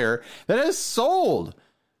Squire that is sold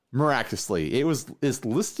miraculously. It's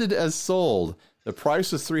listed as sold. The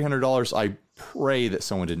price was $300. I pray that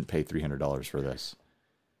someone didn't pay $300 for this.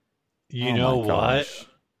 You know what?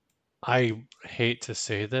 I hate to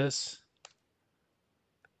say this.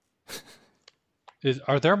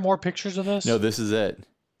 Are there more pictures of this? No, this is it.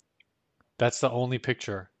 That's the only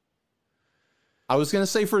picture. I was going to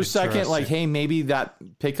say for a second, like, hey, maybe that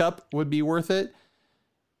pickup would be worth it.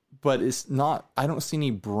 But it's not. I don't see any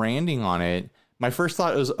branding on it. My first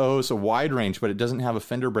thought was, it's a wide range, but it doesn't have a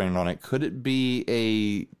Fender brand on it. Could it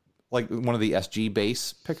be like one of the SG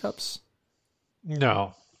bass pickups?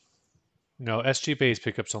 No, SG bass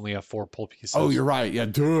pickups only have 4 pull pieces. Oh, you're right. Yeah,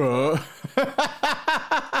 duh.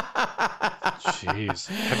 Jeez.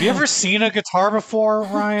 Have you ever seen a guitar before,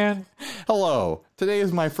 Ryan? Hello. Today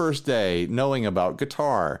is my first day knowing about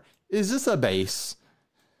guitar. Is this a bass?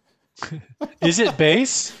 Is it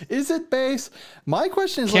bass? Is it bass? My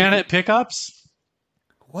question is, Can it pickups?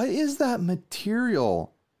 What is that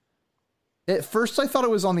material? At first I thought it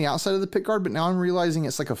was on the outside of the pickguard, but now I'm realizing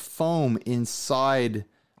it's like a foam inside.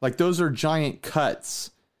 Like those are giant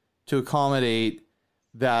cuts to accommodate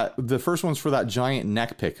that. The first one's for that giant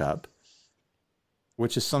neck pickup,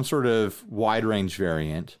 which is some sort of wide range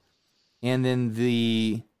variant. And then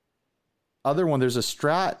the other one, there's a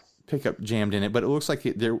Strat pickup jammed in it, but it looks like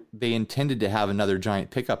they intended to have another giant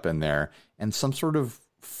pickup in there and some sort of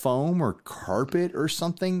foam or carpet or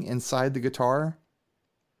something inside the guitar.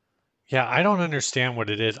 Yeah, I don't understand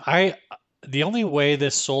what it is. The only way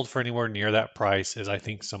this sold for anywhere near that price is I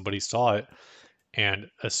think somebody saw it and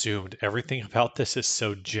assumed everything about this is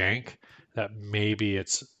so jank that maybe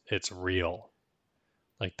it's real.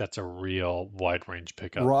 Like that's a real wide range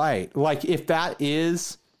pickup. Right. Like if that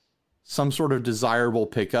is some sort of desirable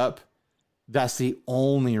pickup, that's the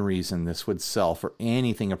only reason this would sell for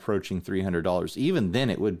anything approaching $300. Even then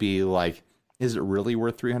it would be like, is it really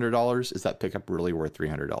worth $300? Is that pickup really worth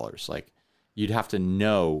 $300? Like you'd have to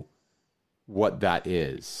know what that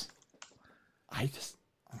is. I'm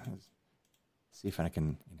gonna see if I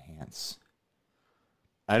can enhance.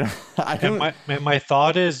 I don't. And my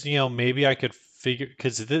thought is, maybe I could figure,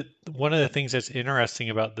 because one of the things that's interesting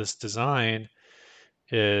about this design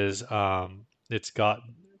is it's got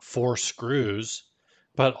 4 screws,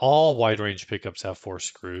 but all wide range pickups have 4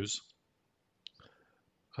 screws.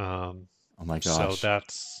 Oh my gosh. So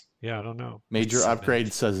that's, I don't know. Major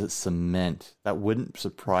Upgrade says it's cement. That wouldn't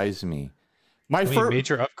surprise me.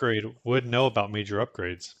 Major Upgrade would know about Major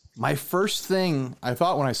Upgrades. My first thing I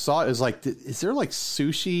thought when I saw it is like, is there like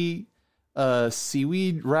sushi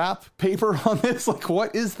seaweed wrap paper on this? Like,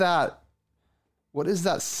 what is that? What is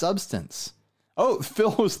that substance? Oh,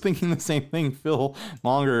 Phil was thinking the same thing. Phil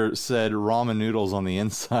Monger said ramen noodles on the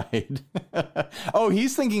inside. Oh,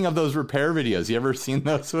 he's thinking of those repair videos. You ever seen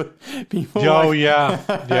those with people? Oh, yeah.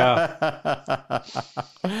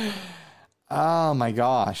 Oh my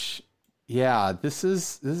gosh. Yeah, this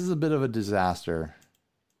is a bit of a disaster.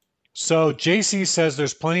 So JC says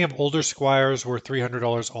there's plenty of older Squires worth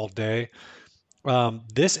 $300 all day.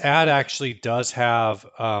 This ad actually does have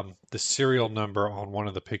the serial number on one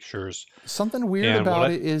of the pictures. Something weird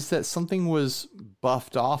about it is that something was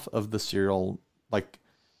buffed off of the serial, like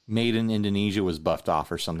made in Indonesia was buffed off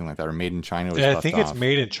or something like that, or made in China was buffed off. I think it's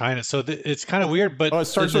made in China. So it's kind of weird, but it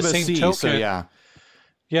starts with a C, so yeah.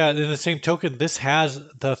 Yeah, in the same token, this has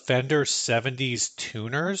the Fender 70s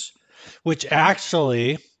tuners, which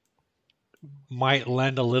actually might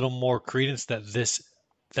lend a little more credence that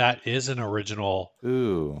is an original.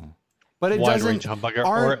 Ooh, but it wide doesn't. Range humbucker,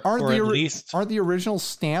 aren't the original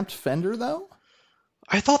stamped Fender though?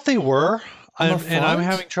 I thought they were, and I'm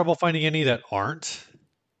having trouble finding any that aren't.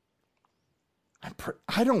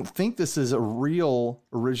 I don't think this is a real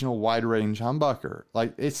original wide range humbucker.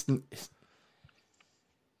 Like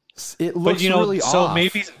it looks really off.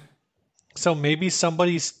 So maybe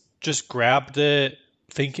somebody's just grabbed it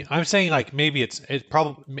thinking. I'm saying like maybe it's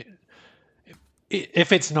probably.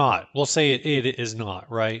 If it's not, we'll say it is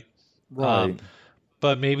not, right? Right.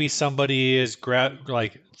 But maybe somebody is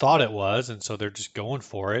thought it was, and so they're just going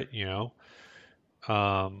for it,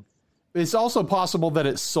 It's also possible that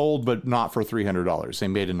it's sold, but not for $300. They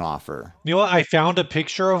made an offer. You know what? I found a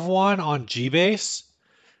picture of one on G-Base,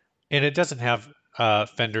 and it doesn't have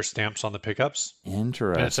Fender stamps on the pickups.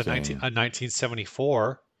 Interesting. And it's a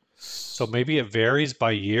 1974, so maybe it varies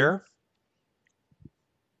by year.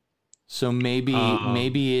 So maybe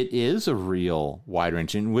it is a real wide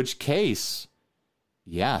range, in which case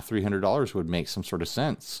yeah, $300 would make some sort of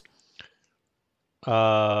sense.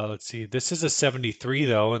 Let's see. This is a 73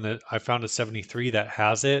 though, and I found a 73 that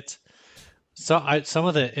has it. Some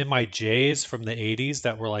of the MIJs from the 80s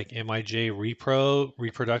that were like MIJ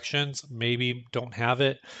reproductions maybe don't have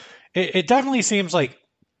it. It definitely seems like,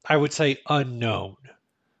 I would say, unknown,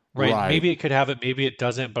 right? Right. Maybe it could have it, maybe it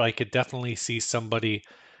doesn't, but I could definitely see somebody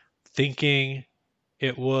thinking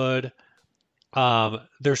it would.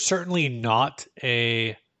 There's certainly not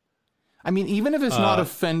a I mean, even if it's not a uh,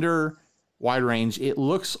 Fender wide range, it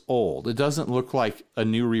looks old. It doesn't look like a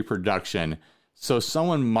new reproduction. So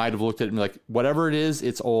someone might have looked at it and be like, whatever it is,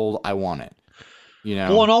 it's old. I want it. You well,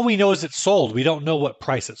 know? and all we know is it's sold. We don't know what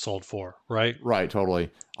price it sold for, right? Right, totally.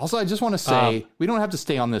 Also, I just want to Um, say, we don't have to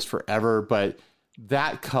stay on this forever, but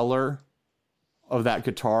that color of that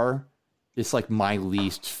guitar is like my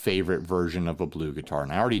least favorite version of a blue guitar.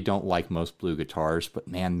 And I already don't like most blue guitars, but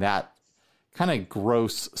man, that kind of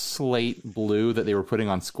gross slate blue that they were putting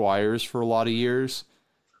on Squires for a lot of years,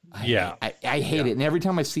 yeah, I hate it. And every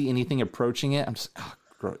time I see anything approaching it, I'm just,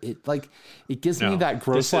 it gives me no, that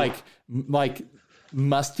gross, this is like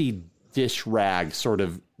musty dish rag sort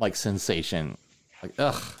of like sensation. Like,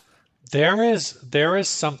 ugh. there is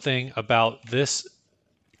something about this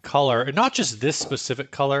color, and not just this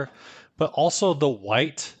specific color, but also the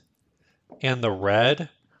white and the red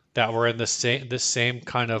that were in the same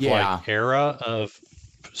kind of Yeah. like era of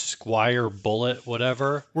Squire Bullet,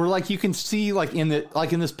 whatever. Where like you can see like in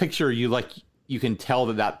this picture, you can tell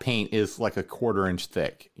that paint is like a 1/4 inch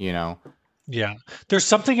thick, you know? Yeah. There's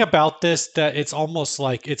something about this that it's almost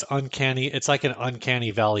like it's uncanny. It's like an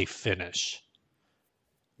uncanny valley finish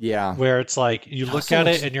Yeah. where it's like you It look also at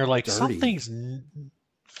looks it and you're like, dirty.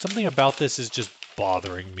 something about this is just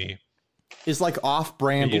bothering me. It's like And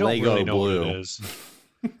off-brand you don't Lego really know what it blue. is.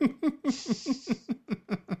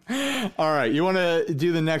 All right, you want to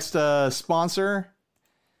do the next sponsor,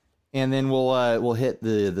 and then we'll hit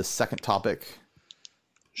the second topic.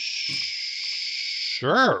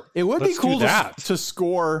 Sure. It would be Let's do cool that. to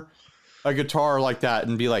score a guitar like that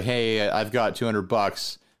and be like, hey, I've got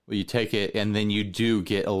 $200. Will you take it? And then you do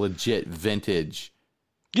get a legit vintage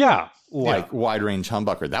Yeah. like Yeah. wide range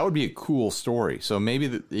humbucker. That would be a cool story. So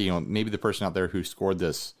maybe maybe the person out there who scored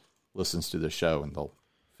this listens to the show and they'll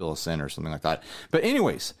fill us in or something like that. But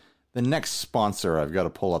anyways, the next sponsor, I've got to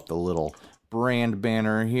pull up the little brand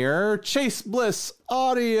banner here. Chase Bliss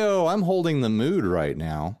Audio. I'm holding the Mood right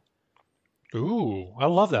now. Ooh, I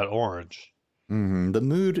love that orange. The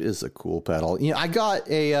Mood is a cool pedal. You know, I got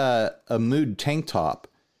a Mood tank top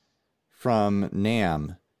from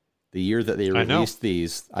NAMM the year that they I know. released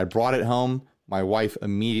these. I brought it home. My wife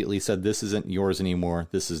immediately said, "This isn't yours anymore.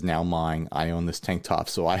 This is now mine. I own this tank top."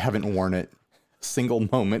 So I haven't worn it a single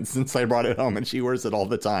moment since I brought it home, and she wears it all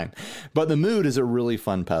the time. But the Mood is a really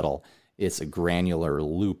fun pedal. It's a granular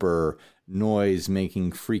looper, noise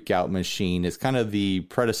making freak out machine. It's kind of the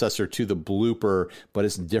predecessor to the Blooper, but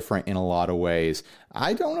it's different in a lot of ways.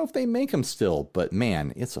 I don't know if they make them still, but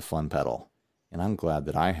man, it's a fun pedal. And I'm glad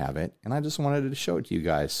that I have it, and I just wanted to show it to you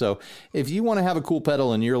guys. So if you want to have a cool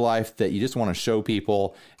pedal in your life that you just want to show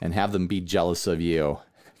people and have them be jealous of you,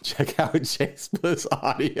 check out Chase Bliss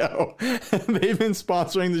Audio. They've been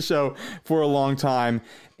sponsoring the show for a long time,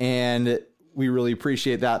 and we really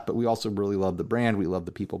appreciate that, but we also really love the brand. We love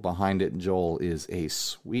the people behind it. Joel is a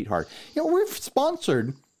sweetheart. You know,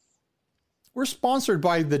 we're sponsored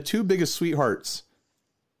by the two biggest sweethearts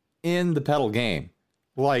in the pedal game.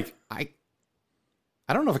 Like, I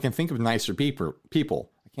don't know if I can think of nicer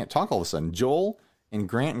people. I can't talk all of a sudden. Joel and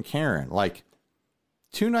Grant and Karen, like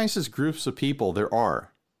two nicest groups of people there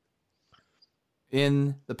are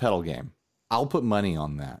in the pedal game. I'll put money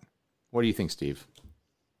on that. What do you think, Steve?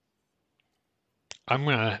 I'm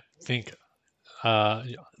gonna think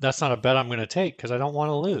that's not a bet I'm gonna take because I don't want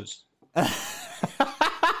to lose.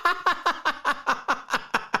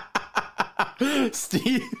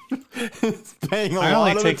 Steve is paying a I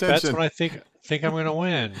only lot of take bets attention. when I think I'm gonna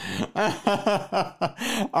win.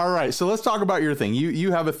 All right, so let's talk about your thing.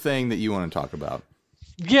 You have a thing that you want to talk about.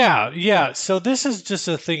 Yeah. So this is just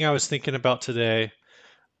a thing I was thinking about today,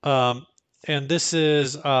 and this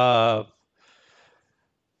is the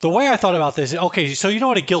way I thought about this. Okay, so you know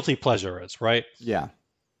what a guilty pleasure is, right? Yeah,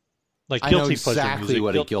 Like I know guilty pleasure exactly music,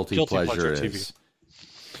 what a guilty pleasure TV. is.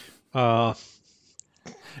 Uh,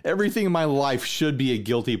 Everything in my life should be a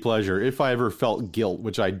guilty pleasure if I ever felt guilt,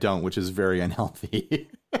 which I don't, which is very unhealthy.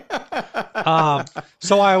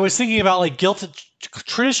 so I was thinking about like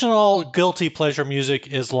traditional guilty pleasure music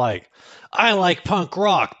is like, I like punk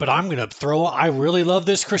rock, but I really love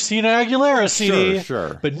this Christina Aguilera CD,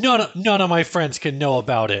 Sure. but none of my friends can know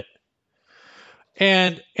about it.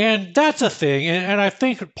 and that's a thing. And I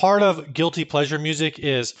think part of guilty pleasure music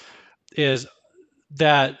is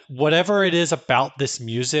that whatever it is about this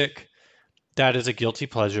music that is a guilty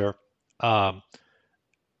pleasure, um,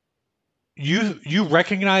 you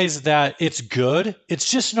recognize that it's good. It's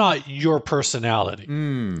just not your personality.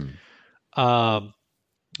 Mm.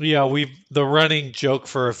 Yeah, the running joke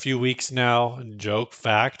for a few weeks now, joke,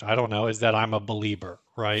 fact, I don't know, is that I'm a believer,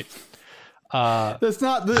 right? That's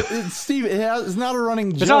not Steve. It's not a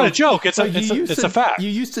running joke. It's not a joke. It's a fact. You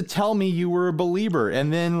used to tell me you were a believer,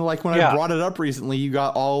 and then like when I brought it up recently, you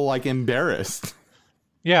got all like embarrassed.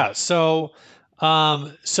 Yeah. So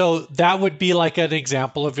that would be like an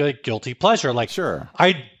example of like guilty pleasure. Like, sure,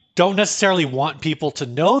 I don't necessarily want people to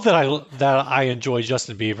know that I enjoy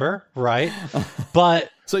Justin Bieber, right? But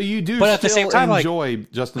so you do, but at the same time, enjoy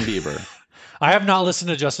Justin Bieber. I have not listened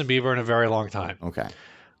to Justin Bieber in a very long time. Okay.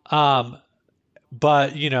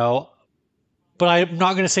 But but I'm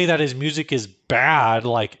not going to say that his music is bad,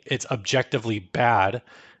 like it's objectively bad.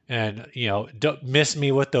 And, don't miss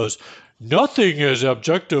me with those, nothing is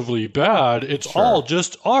objectively bad. It's all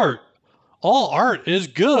just art. All art is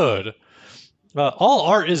good. All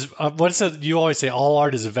art is, what is it? You always say all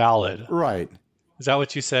art is valid. Right. Is that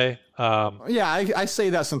what you say? Yeah, I say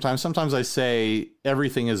that sometimes. Sometimes I say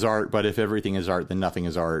everything is art, but if everything is art, then nothing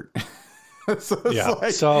is art.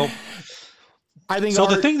 So I think so.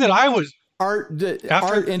 The thing that I was art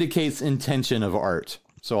indicates intention of art.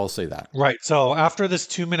 So I'll say that. Right. So after this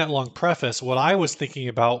 2-minute long preface, what I was thinking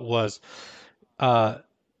about was,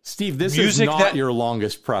 Steve, this is not your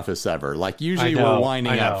longest preface ever. Like usually we're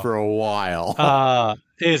winding up for a while.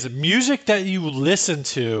 Is music that you listen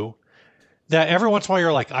to that every once in a while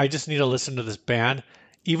you're like, I just need to listen to this band,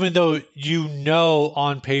 even though you know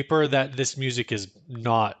on paper that this music is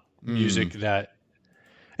not music that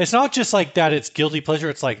it's not just like that it's guilty pleasure.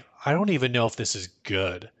 It's like, I don't even know if this is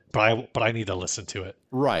good, but I need to listen to it.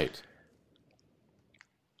 Right.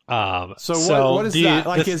 So what is that?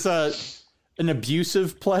 Like is an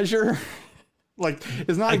abusive pleasure? Like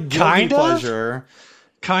it's not a guilty pleasure.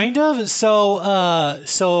 Kind of.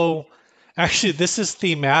 So actually this is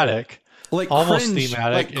thematic. Like almost cringe,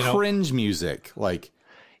 thematic. Like cringe music. Like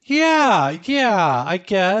yeah, I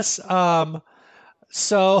guess.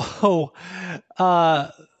 So,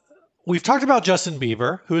 we've talked about Justin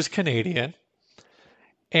Bieber, who is Canadian,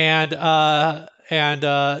 and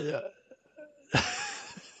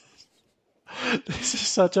this is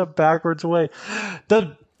such a backwards way.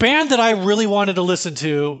 The band that I really wanted to listen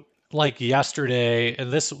to, like yesterday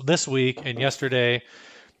and this week and yesterday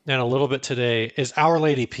and a little bit today, is Our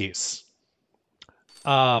Lady Peace,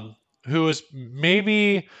 who is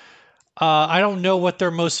maybe. I don't know what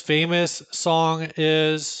their most famous song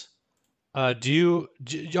is. Are you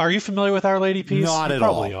familiar with Our Lady Peace? Not at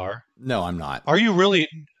all. Probably Are. No, I'm not. Are you really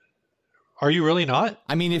not?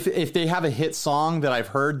 I mean, if they have a hit song that I've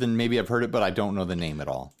heard, then maybe I've heard it, but I don't know the name at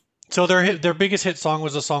all. So their biggest hit song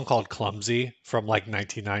was a song called Clumsy from like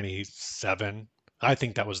 1997. I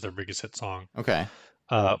think that was their biggest hit song. Okay.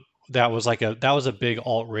 That was a big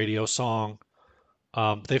alt radio song.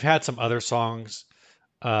 They've had some other songs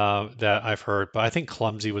that I've heard, but I think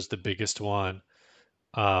Clumsy was the biggest one.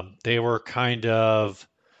 They were kind of,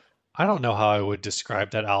 I don't know how I would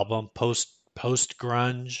describe that album, post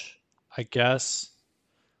grunge, I guess,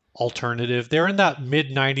 alternative. They're in that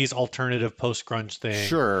mid 90s alternative post grunge thing.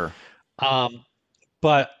 Sure.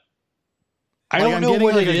 But I don't know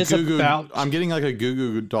what it is about. I'm getting like a Goo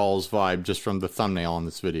Goo Dolls vibe just from the thumbnail on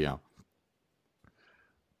this video.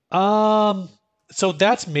 So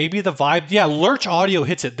that's maybe the vibe. Yeah, Lurch Audio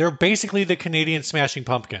hits it. They're basically the Canadian Smashing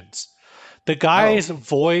Pumpkins. The guy's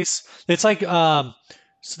voice, it's like so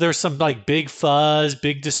there's some like big fuzz,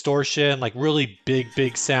 big distortion, like really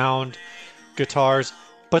big sound guitars.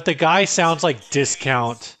 But the guy sounds like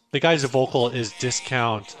Discount. The guy's vocal is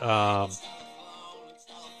Discount. I've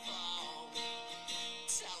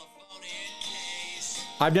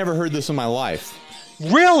never heard this in my life.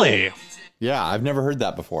 Really? Yeah, I've never heard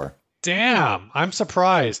that before. Damn, I'm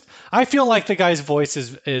surprised. I feel like the guy's voice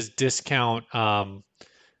is Discount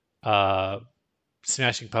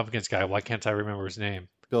Smashing Pumpkins guy. Why can't I remember his name?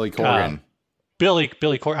 Billy Corgan. Billy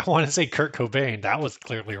Corgan. I want to say Kurt Cobain. That was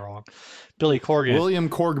clearly wrong. Billy Corgan. William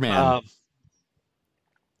Corgman.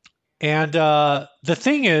 And the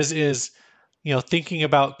thing is thinking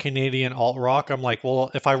about Canadian alt rock, I'm like,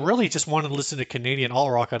 well, if I really just wanted to listen to Canadian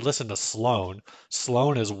alt rock, I'd listen to Sloan.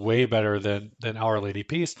 Sloan is way better than Our Lady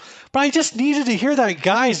Peace. But I just needed to hear that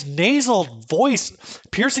guy's nasal voice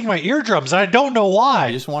piercing my eardrums, and I don't know why.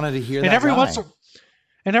 I just wanted to hear and that every guy. once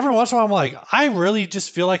in a while, I'm like, I really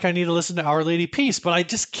just feel like I need to listen to Our Lady Peace, but I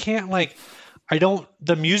just can't, like,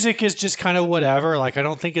 the music is just kind of whatever. Like, I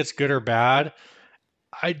don't think it's good or bad.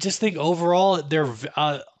 I just think overall they're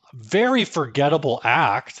a very forgettable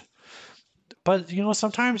act. But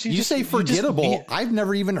sometimes you say forgettable. I've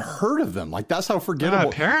never even heard of them. Like, that's how forgettable.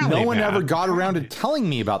 Apparently, no one ever got around to telling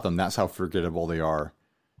me about them. That's how forgettable they are.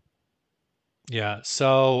 Yeah.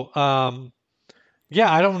 So,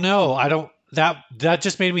 yeah, I don't know. That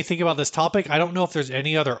just made me think about this topic. I don't know if there's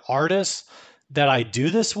any other artists that I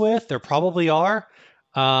do this with. There probably are.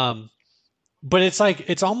 But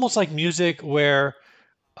it's almost like music where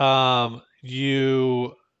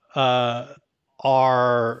you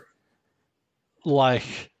are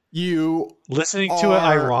like you listening to it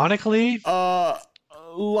ironically,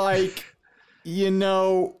 like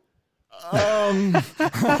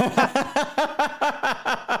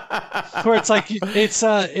where it's like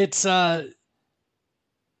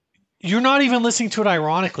you're not even listening to it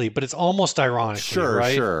ironically, but it's almost ironically.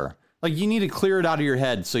 Sure. Like, you need to clear it out of your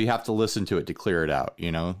head, so you have to listen to it to clear it out.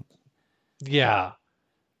 Yeah.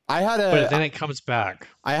 But then it comes back.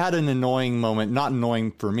 I had an annoying moment, not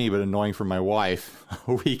annoying for me, but annoying for my wife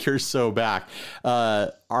a week or so back.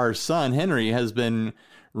 Our son, Henry, has been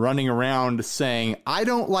running around saying, "I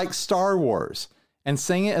don't like Star Wars," and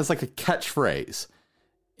saying it as like a catchphrase.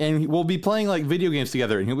 And we'll be playing like video games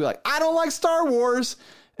together, and he'll be like, "I don't like Star Wars."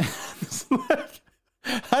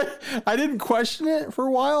 I didn't question it for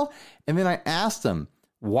a while. And then I asked him,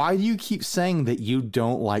 "Why do you keep saying that you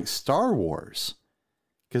don't like Star Wars?"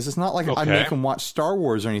 Because it's not like I make him watch Star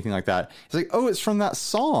Wars or anything like that. He's like, "Oh, it's from that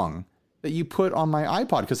song that you put on my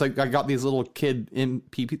iPod." Because I got these little kid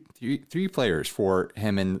MP3 players for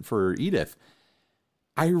him and for Edith.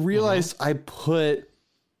 I realized I put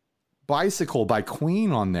Bicycle by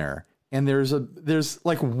Queen on there. And there's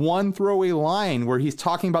like one throwaway line where he's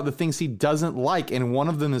talking about the things he doesn't like. And one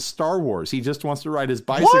of them is Star Wars. He just wants to ride his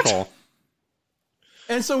bicycle. What?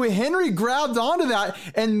 And so Henry grabbed onto that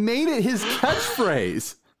and made it his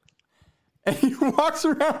catchphrase. And he walks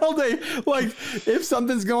around all day like, if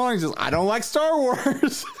something's going on, he's just, "I don't like Star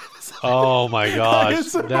Wars." Oh my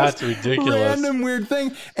gosh, that's ridiculous. Random weird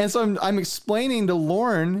thing. And so I'm explaining to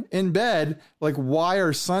Lauren in bed like why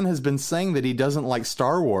our son has been saying that he doesn't like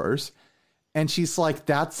Star Wars. And she's like,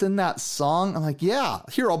 "That's in that song?" I'm like, "Yeah,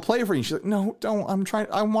 here, I'll play it for you." She's like, "No, don't.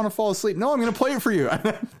 I want to fall asleep." "No, I'm going to play it for you."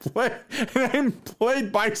 And I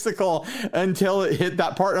played Bicycle until it hit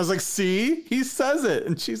that part. And I was like, "See, he says it."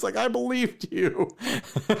 And she's like, "I believed you."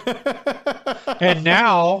 And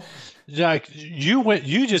now, like,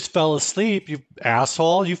 you just fell asleep, you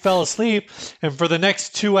asshole. You fell asleep. And for the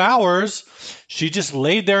next 2 hours, she just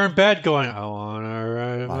laid there in bed going, "I want to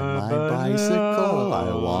ride my bicycle.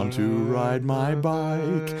 I want to ride my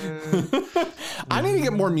bike." I need to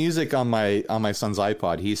get more music on my son's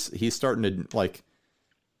iPod. He's starting to like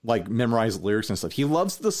memorize lyrics and stuff. He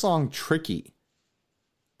loves the song "Tricky"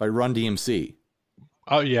 by Run DMC.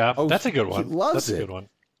 Oh yeah, that's a good one. He loves that's it. A good one.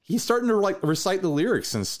 He's starting to like recite the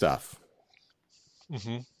lyrics and stuff.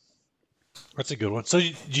 Mm-hmm. That's a good one. So,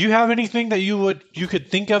 do you have anything that you could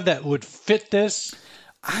think of that would fit this?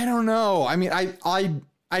 I don't know. I mean,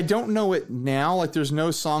 I don't know it now. Like, there's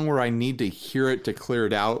no song where I need to hear it to clear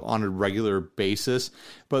it out on a regular basis.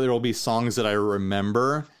 But there will be songs that I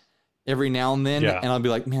remember every now and then, and I'll be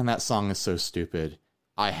like, "Man, that song is so stupid.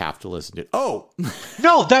 I have to listen to it." Oh,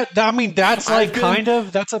 no, that's like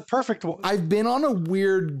that's a perfect one. I've been on a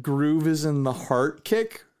weird Groove is in the Heart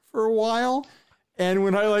kick for a while. And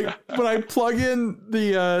when I plug in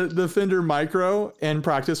the Fender Micro and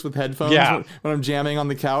practice with headphones when I'm jamming on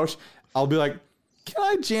the couch, I'll be like, "Can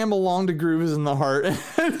I jam along to Groove is in the Heart?"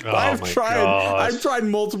 I've tried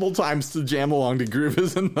multiple times to jam along to Groove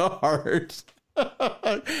is in the Heart.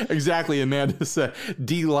 Exactly, Amanda said.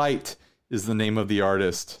 D-Light is the name of the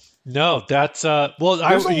artist. No, that's well.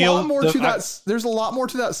 There's a lot more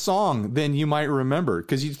to that song than you might remember,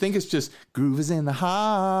 because you think it's just "Groove is in the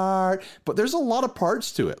Heart," but there's a lot of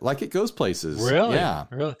parts to it. Like, it goes places. Really? Yeah.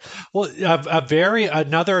 Really. Well,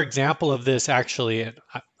 another example of this, actually, and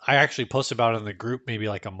I actually posted about it in the group maybe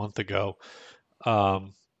like a month ago.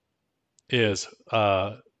 Is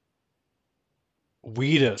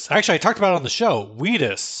Wheatus. Actually, I talked about it on the show.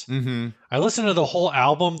 Wheatus. Mm-hmm. I listened to the whole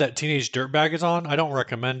album that Teenage Dirtbag is on. I don't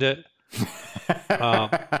recommend it.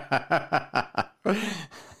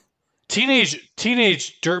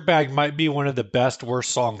 Teenage Dirtbag might be one of the best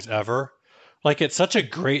worst songs ever. Like, it's such a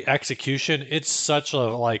great execution. It's such a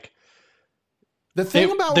like. The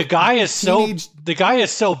thing about the guy is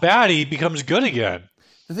so bad he becomes good again.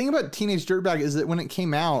 The thing about Teenage Dirtbag is that when it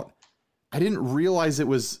came out, I didn't realize it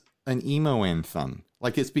was an emo anthem.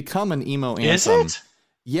 Like, it's become an emo anthem. Is it?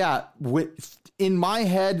 Yeah. in my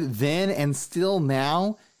head then and still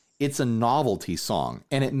now, it's a novelty song,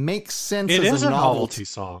 and it makes sense. It as is a novelty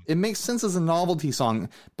song. It makes sense as a novelty song,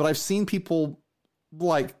 but I've seen people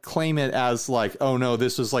like claim it as like, oh no,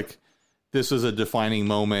 this is a defining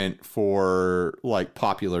moment for like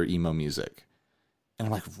popular emo music. And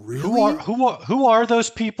I'm like, really? Who are those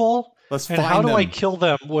people? Let's and find how do them. I kill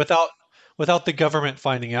them without the government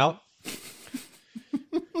finding out?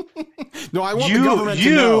 No, I want the government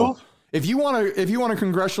to know. If you want a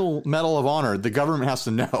Congressional Medal of Honor, the government has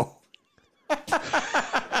to know.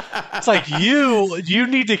 It's like you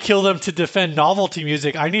need to kill them to defend novelty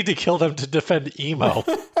music. I need to kill them to defend emo.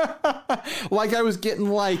 Like I was getting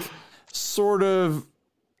like sort of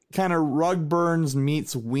kind of Rug Burns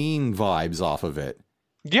meets Ween vibes off of it.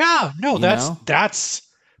 Yeah, no, that's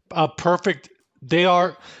a perfect. They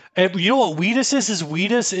are. And you know what Wheatus is?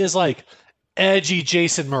 Wheatus is like edgy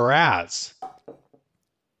Jason Mraz.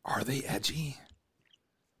 Are they edgy?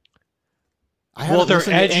 Well, they're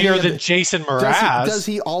edgier than Jason Mraz. Does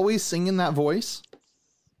he always sing in that voice?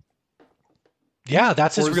 Yeah,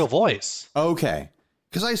 that's his real voice. Okay.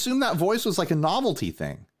 Because I assume that voice was like a novelty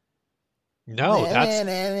thing. No, that's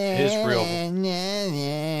his real.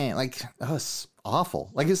 Like, oh, it's awful.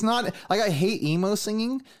 Like, it's not like I hate emo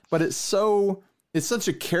singing, but it's such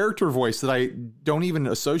a character voice that I don't even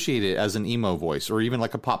associate it as an emo voice or even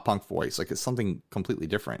like a pop punk voice. Like, it's something completely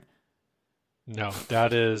different. No,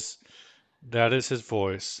 that is his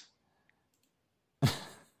voice.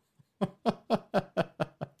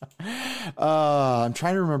 I'm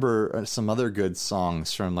trying to remember some other good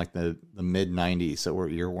songs from like the mid 90s that were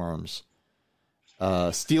earworms.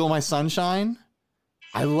 Steal My Sunshine.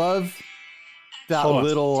 I love that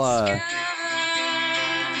little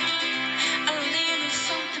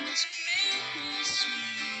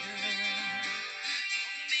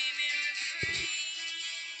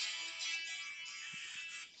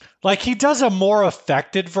like he does a more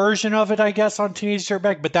affected version of it, I guess, on Teenage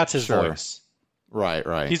Dirtbag, but that's his voice.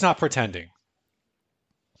 Right. He's not pretending.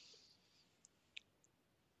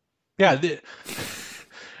 Yeah,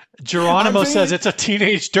 Geronimo says it's a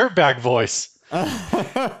Teenage Dirtbag voice.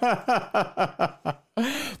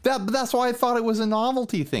 That's why I thought it was a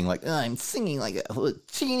novelty thing. Like, I'm singing like a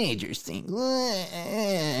teenager sing.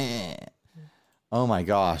 Oh my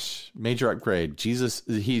gosh. Major upgrade. Jesus,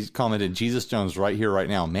 he's commented, Jesus Jones right here, right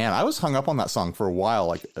now. Man, I was hung up on that song for a while,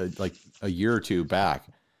 like a year or two back.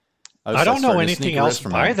 I don't know anything else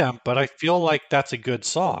by them, but I feel like that's a good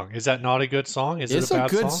song. Is that not a good song? It's a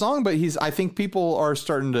good song, but I think people are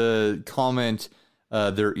starting to comment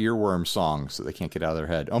their earworm songs so they can't get out of their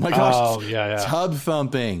head. Oh my gosh. Oh, yeah. Tub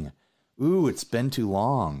thumping. Ooh, it's been too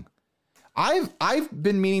long. I've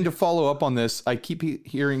been meaning to follow up on this. I keep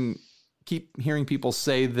hearing people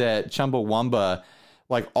say that Chumbawamba,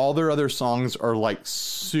 like all their other songs are like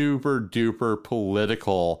super duper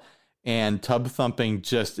political, and Tub Thumping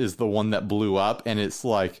just is the one that blew up, and it's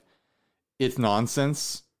like, it's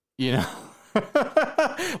nonsense, you know?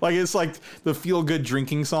 Like it's like the feel good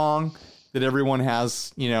drinking song that everyone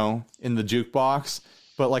has, you know, in the jukebox,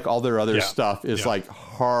 but like all their other stuff is like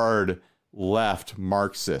hard left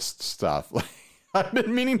Marxist stuff. Like I've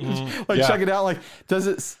been meaning to check it out. Like, is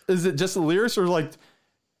it just the lyrics, or like,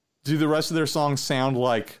 do the rest of their songs sound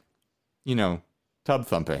like, you know, Tub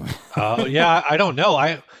Thumping? Yeah, I don't know.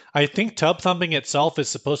 I think Tub Thumping itself is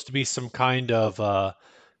supposed to be some kind of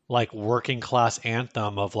like working class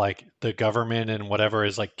anthem of like the government and whatever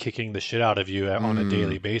is like kicking the shit out of you on a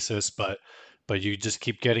daily basis, but you just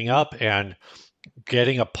keep getting up, and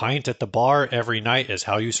getting a pint at the bar every night is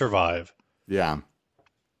how you survive. Yeah.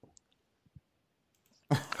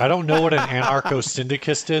 I don't know what an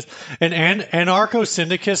anarcho-syndicist is. An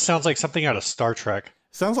anarcho-syndicist sounds like something out of Star Trek.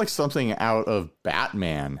 Sounds like something out of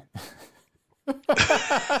Batman.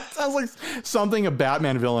 Sounds like something a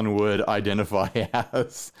Batman villain would identify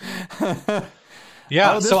as.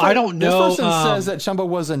 Yeah, so I don't know. This person says that Chumba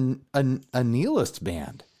was a nihilist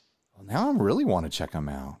band. Well, now I really want to check them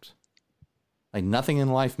out. Like, nothing in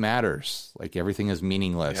life matters. Like, everything is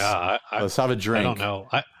meaningless. Yeah, let's have a drink. I don't know.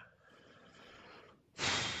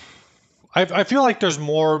 I feel like there's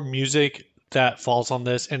more music that falls on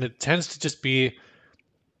this, and it tends to just be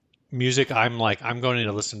music I'm going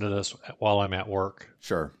to listen to this while I'm at work.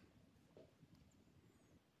 Sure.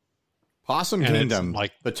 Possum Kingdom,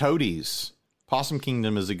 like the Toadies. Possum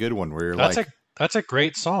Kingdom is a good one where you're that's a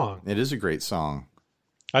great song. It is a great song.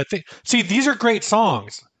 I think. See, these are great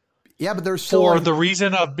songs. Yeah, but they're still for the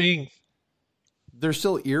reason of being. They're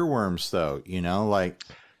still earworms, though. You know, like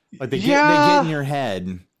they get in your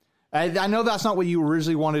head. I know that's not what you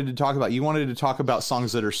originally wanted to talk about. You wanted to talk about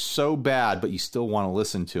songs that are so bad, but you still want to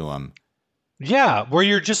listen to them. Yeah, where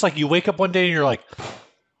you're just like, you wake up one day and you're like,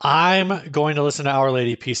 I'm going to listen to Our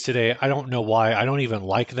Lady Peace today. I don't know why. I don't even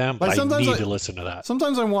like them, but Like I need to listen to that.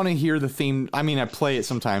 Sometimes I want to hear the theme. I mean, I play it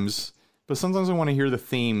sometimes, but sometimes I want to hear the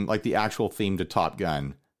theme, like the actual theme to Top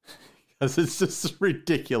Gun. Because it's just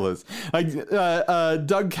ridiculous. Like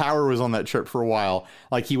Doug Cower was on that trip for a while.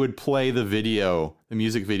 Like he would play the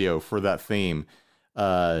music video for that theme,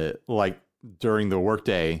 like during the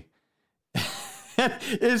workday.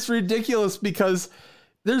 It's ridiculous because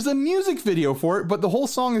there's a music video for it, but the whole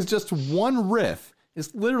song is just one riff.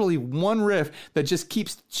 It's literally one riff that just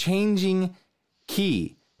keeps changing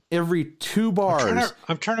key every 2 bars.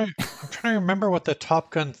 I'm trying to remember what the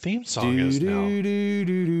Top Gun theme song is now.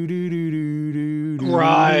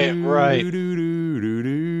 Right.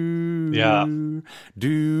 Yeah.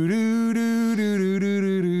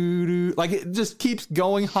 Like it just keeps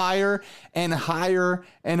going higher and higher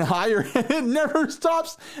and higher, and it never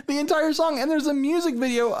stops the entire song. And there's a music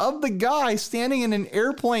video of the guy standing in an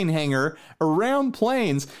airplane hangar around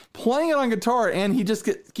planes playing it on guitar, and he just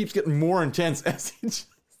keeps getting more intense as he just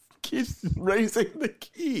keeps raising the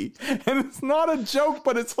key. And it's not a joke,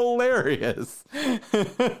 but it's hilarious.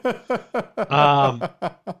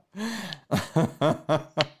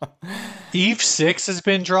 Eve 6 has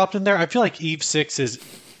been dropped in there. I feel like Eve 6 is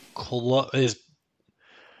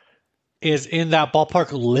in that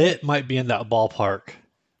ballpark. Lit might be in that ballpark.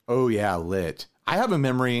 Oh yeah, Lit. I have a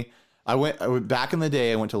memory. I went back in the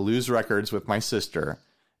day. I went to Lose Records with my sister,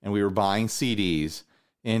 and we were buying CDs.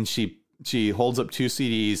 And she holds up 2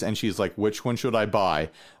 CDs, and she's like, "Which one should I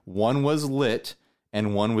buy?" One was Lit,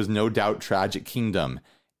 and one was No Doubt Tragic Kingdom.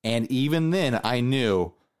 And even then, I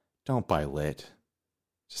knew, don't buy Lit.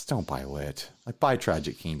 Just don't buy Lit. Like, buy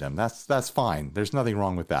Tragic Kingdom. That's fine. There's nothing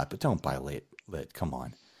wrong with that. But don't buy Lit. Come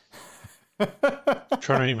on. I'm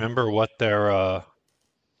trying to remember what their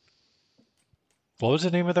what was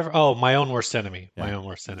the name of their? Oh, My Own Worst Enemy. Yeah. My Own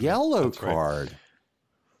Worst Enemy. Yellow That's Card. Right.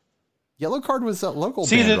 Yellow Card was that local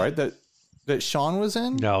band, right? That Sean was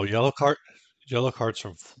in? No, Yellow Card's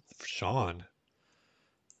from Sean.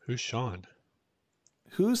 Who's Sean?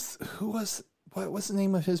 What was the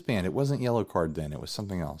name of his band? It wasn't Yellow Card then. It was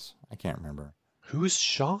something else. I can't remember. Who's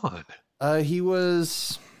Sean? He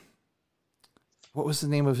was. What was the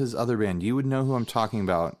name of his other band? You would know who I'm talking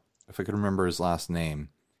about if I could remember his last name.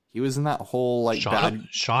 He was in that whole like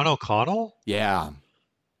Sean O'Connell? Yeah.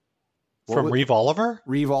 From Reeve Oliver?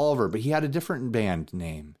 Reeve Oliver, but he had a different band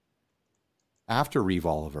name after Reeve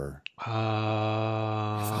Oliver.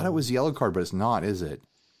 I thought it was Yellow Card, but it's not, is it?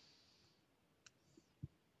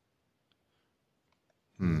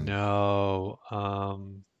 No.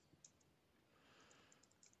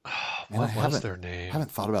 What was their name? I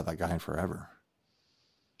haven't thought about that guy in forever.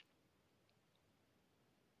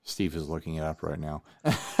 Steve is looking it up right now.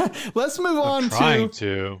 Let's move on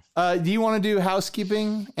to. Do you want to do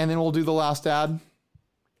housekeeping, and then we'll do the last ad?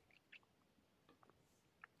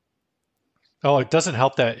 Oh, it doesn't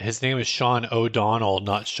help that his name is Sean O'Donnell,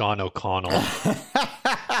 not Sean O'Connell.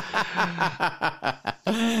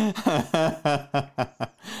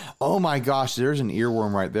 Oh my gosh, there's an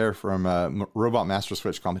earworm right there from Robot Master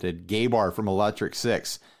Switch commented. Gay Bar from Electric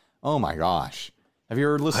Six. Oh my gosh. Have you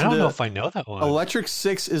ever listened to... I don't know if I know that one. Electric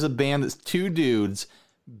Six is a band that's 2 dudes,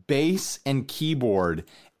 bass and keyboard,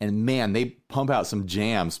 and man, they pump out some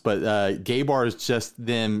jams. But Gay Bar is just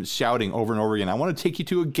them shouting over and over again, "I want to take you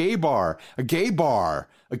to a gay bar, a gay bar,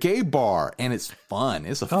 a gay bar." And it's fun.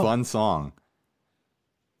 It's a fun song.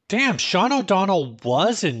 Damn, Sean O'Donnell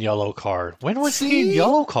was in Yellow Card. When was he in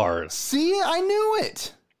Yellow Card? See, I knew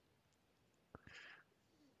it.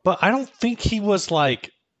 But I don't think he was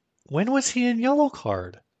like... When was he in Yellow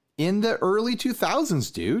Card? In the early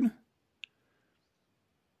 2000s, dude.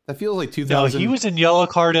 That feels like 2000. No, he was in Yellow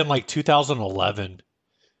Card in like 2011.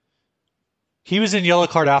 He was in Yellow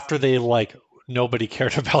Card after they like nobody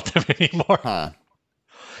cared about them anymore. Huh.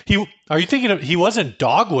 Are you thinking of? He was in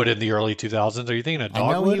Dogwood in the early 2000s. Are you thinking of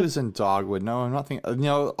Dogwood? I know he was in Dogwood. No, I'm not thinking.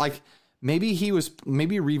 No, like maybe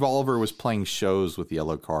Reeve Oliver was playing shows with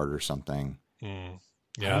Yellow Card or something.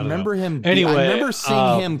 Yeah, I remember him. Anyway, I remember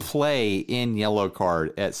seeing him play in Yellow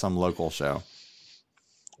Card at some local show.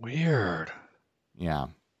 Weird. Yeah.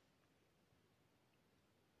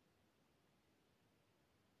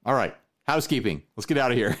 All right, housekeeping. Let's get out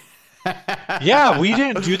of here. Yeah, we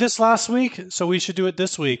didn't do this last week, so we should do it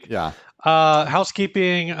this week. Yeah.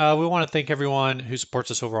 Housekeeping. We want to thank everyone who supports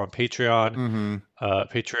us over on Patreon.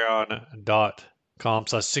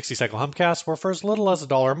 Patreon.com/60cyclehumpcast, where for as little as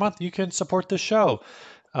 $1 a month, you can support the show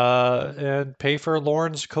and pay for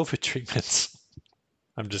Lauren's COVID treatments.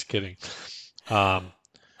 I'm just kidding.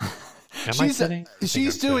 Am I kidding?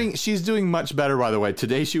 She's doing much better, by the way.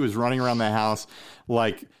 Today she was running around the house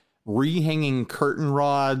like rehanging curtain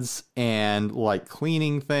rods and like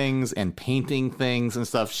cleaning things and painting things and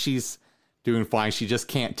stuff. She's doing fine. She just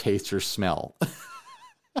can't taste or smell.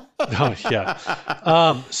 Oh, yeah.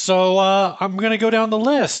 So I'm going to go down the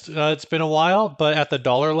list. It's been a while, but at the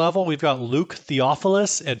dollar level, we've got Luke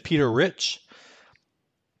Theophilus and Peter Rich.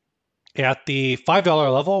 At the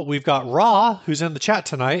 $5 level, we've got Ra, who's in the chat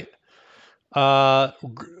tonight, Gerhard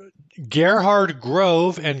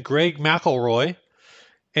Grove and Greg McElroy.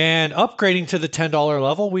 And upgrading to the $10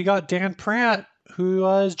 level, we got Dan Pratt, who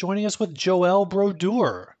is joining us with Joel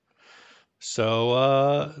Brodeur.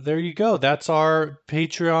 So there you go. That's our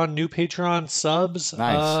Patreon, new Patreon subs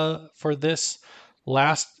for this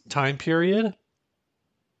last time period.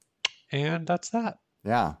 And that's that.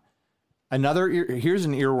 Yeah. Here's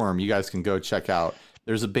an earworm you guys can go check out.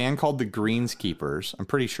 There's a band called the Greenskeepers. I'm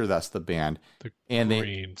pretty sure that's the band.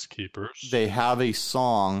 Greenskeepers. They have a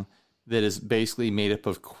song that is basically made up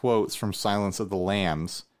of quotes from Silence of the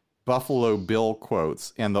Lambs, Buffalo Bill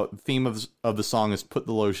quotes, and the theme of the song is "Put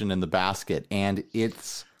the lotion in the basket," and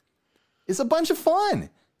it's a bunch of fun.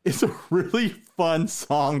 It's a really fun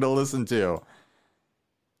song to listen to.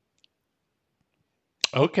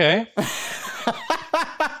 Okay.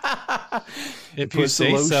 If you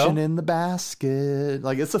say so. Put the lotion in the basket.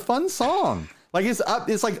 Like, it's a fun song. Like,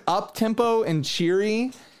 it's like up tempo and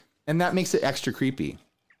cheery, and that makes it extra creepy.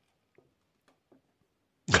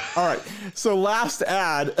 All right. So last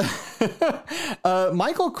ad,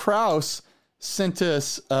 Michael Kraus sent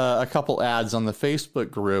us a couple ads on the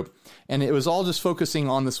Facebook group, and it was all just focusing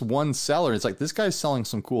on this one seller. It's like, this guy's selling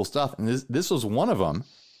some cool stuff, and this was one of them.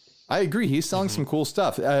 I agree. He's selling some cool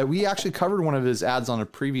stuff. We actually covered one of his ads on a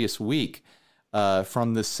previous week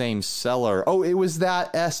from the same seller. Oh, it was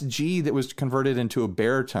that SG that was converted into a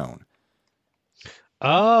baritone.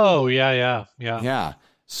 Oh, yeah. Yeah.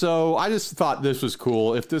 So I just thought this was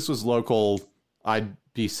cool. If this was local, I'd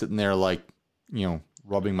be sitting there like,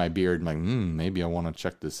 rubbing my beard and like, maybe I want to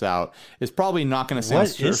check this out. It's probably not going to sound.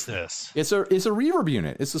 What is this? It's a reverb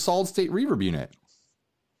unit. It's a solid state reverb unit.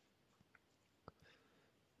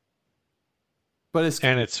 But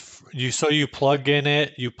you plug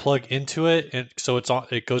into it, and so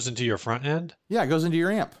it goes into your front end. Yeah, it goes into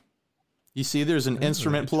your amp. You see, there's an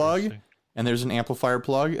instrument plug, and there's an amplifier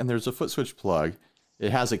plug, and there's a foot switch plug.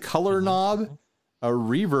 It has a color knob, a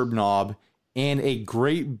reverb knob, and a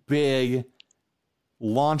great big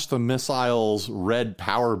launch the missiles red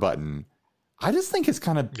power button. I just think it's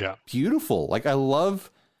kind of beautiful. Like, I love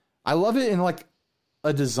it in like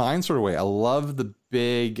a design sort of way. I love the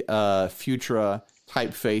big Futura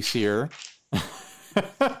typeface here.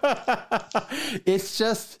 It's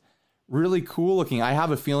just really cool looking. I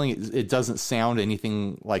have a feeling it doesn't sound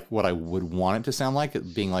anything like what I would want it to sound like,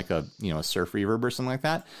 it being like a a surf reverb or something like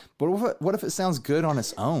that. But what if it sounds good on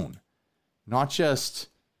its own? Not just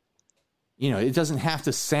it doesn't have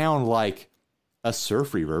to sound like a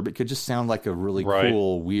surf reverb. It could just sound like a really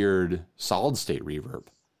cool, weird solid state reverb.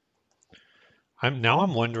 I'm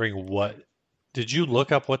wondering did you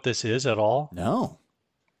look up what this is at all? No.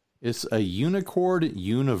 It's a Unicord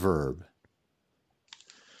Univerb.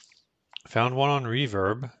 Found one on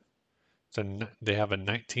Reverb. They have a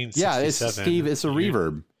 1967. Yeah, Steve, it's a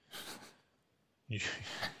reverb.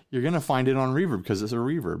 You're going to find it on Reverb because it's a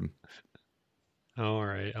reverb. All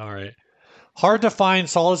right. Hard to find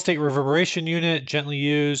solid state reverberation unit, gently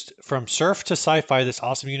used. From surf to sci-fi, this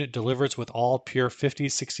awesome unit delivers with all pure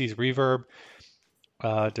 50s, 60s reverb.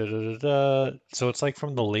 So it's like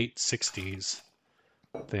from the late 60s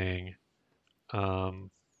thing.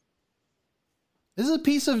 This is a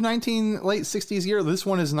piece of late 60s gear. This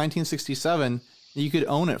one is 1967. You could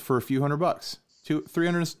own it for a few $100.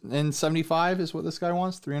 375 is what this guy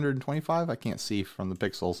wants. 325. I can't see from the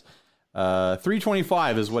pixels.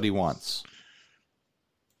 325 is what he wants.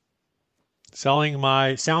 Selling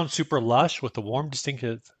my sound super lush with a warm,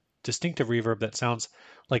 distinctive reverb that sounds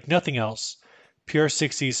like nothing else. Pure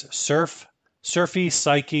 60s surfy,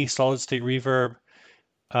 psyche, solid state reverb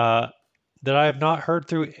that I have not heard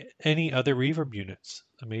through any other reverb units.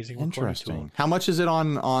 Amazing. Interesting. How much is it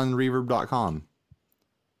on reverb.com?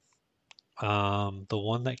 The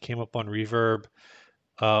one that came up on Reverb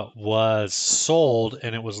was sold,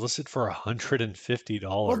 and it was listed for $150.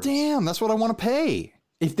 Well, damn, that's what I want to pay.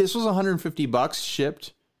 If this was $150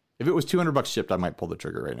 shipped, if it was $200 shipped, I might pull the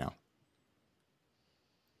trigger right now.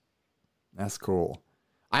 That's cool.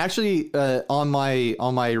 I actually, on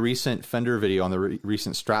my recent Fender video, on the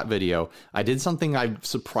recent Strat video, I did something I've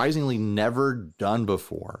surprisingly never done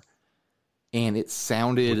before. And it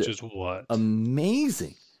sounded Which is what?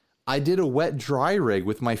 Amazing. I did a wet dry rig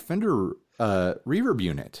with my Fender reverb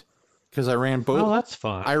unit because I ran both. Oh, that's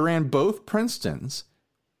fun. I ran both Princetons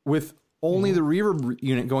with only the reverb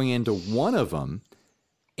unit going into one of them.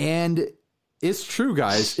 And it's true,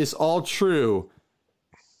 guys. It's all true.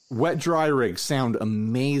 Wet dry rigs sound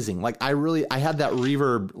amazing. Like I had that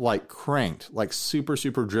reverb like cranked, like super,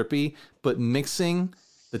 super drippy, but mixing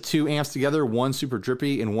the two amps together, one super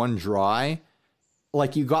drippy and one dry,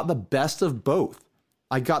 like you got the best of both.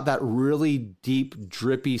 I got that really deep,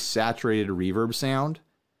 drippy, saturated reverb sound,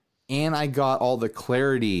 and I got all the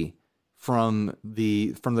clarity from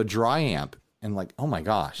the dry amp. And like, oh my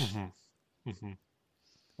gosh.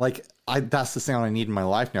 Like that's the sound I need in my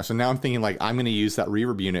life now. So now I'm thinking like I'm going to use that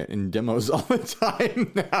reverb unit in demos all the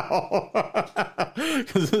time now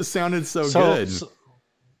because it sounded so good. So,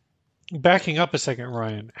 backing up a second,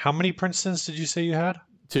 Ryan, how many Princetons did you say you had?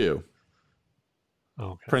 2.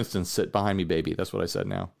 Oh, okay. Princeton, sit behind me, baby. That's what I said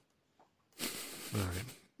now. All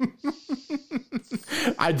right.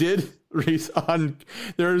 I did.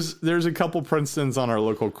 There's a couple Princetons on our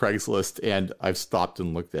local Craigslist, and I've stopped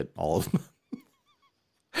and looked at all of them.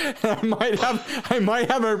 I might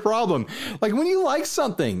have a problem. Like when you like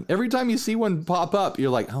something, every time you see one pop up, you're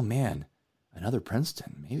like, oh man, another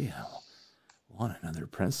Princeton. Maybe I'll want another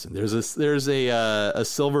Princeton. There's a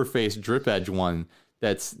silver face drip edge one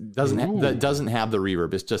that doesn't have the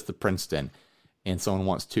reverb. It's just the Princeton, and someone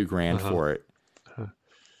wants $2,000 for it.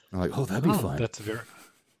 I'm like, oh, that'd be fun. That's very.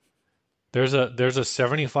 There's a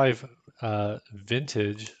 75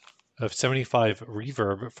 vintage of 75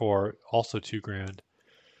 reverb for also $2,000.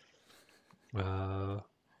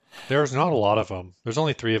 There's not a lot of them. There's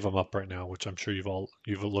only 3 of them up right now, which I'm sure you've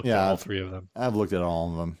looked at all 3 of them. I've looked at all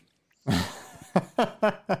of them.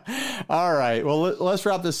 All right. Well, let's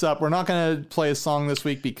wrap this up. We're not going to play a song this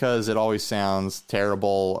week because it always sounds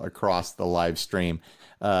terrible across the live stream.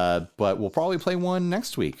 But we'll probably play one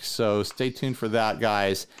next week. So stay tuned for that,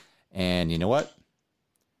 guys. And you know what?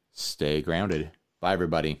 Stay grounded. Bye,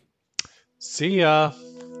 everybody. See ya.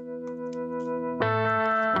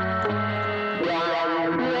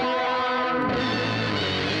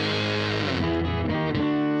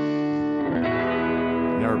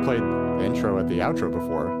 Never played the intro at the outro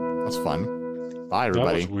before. That's fun. Bye,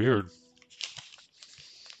 everybody. That was weird.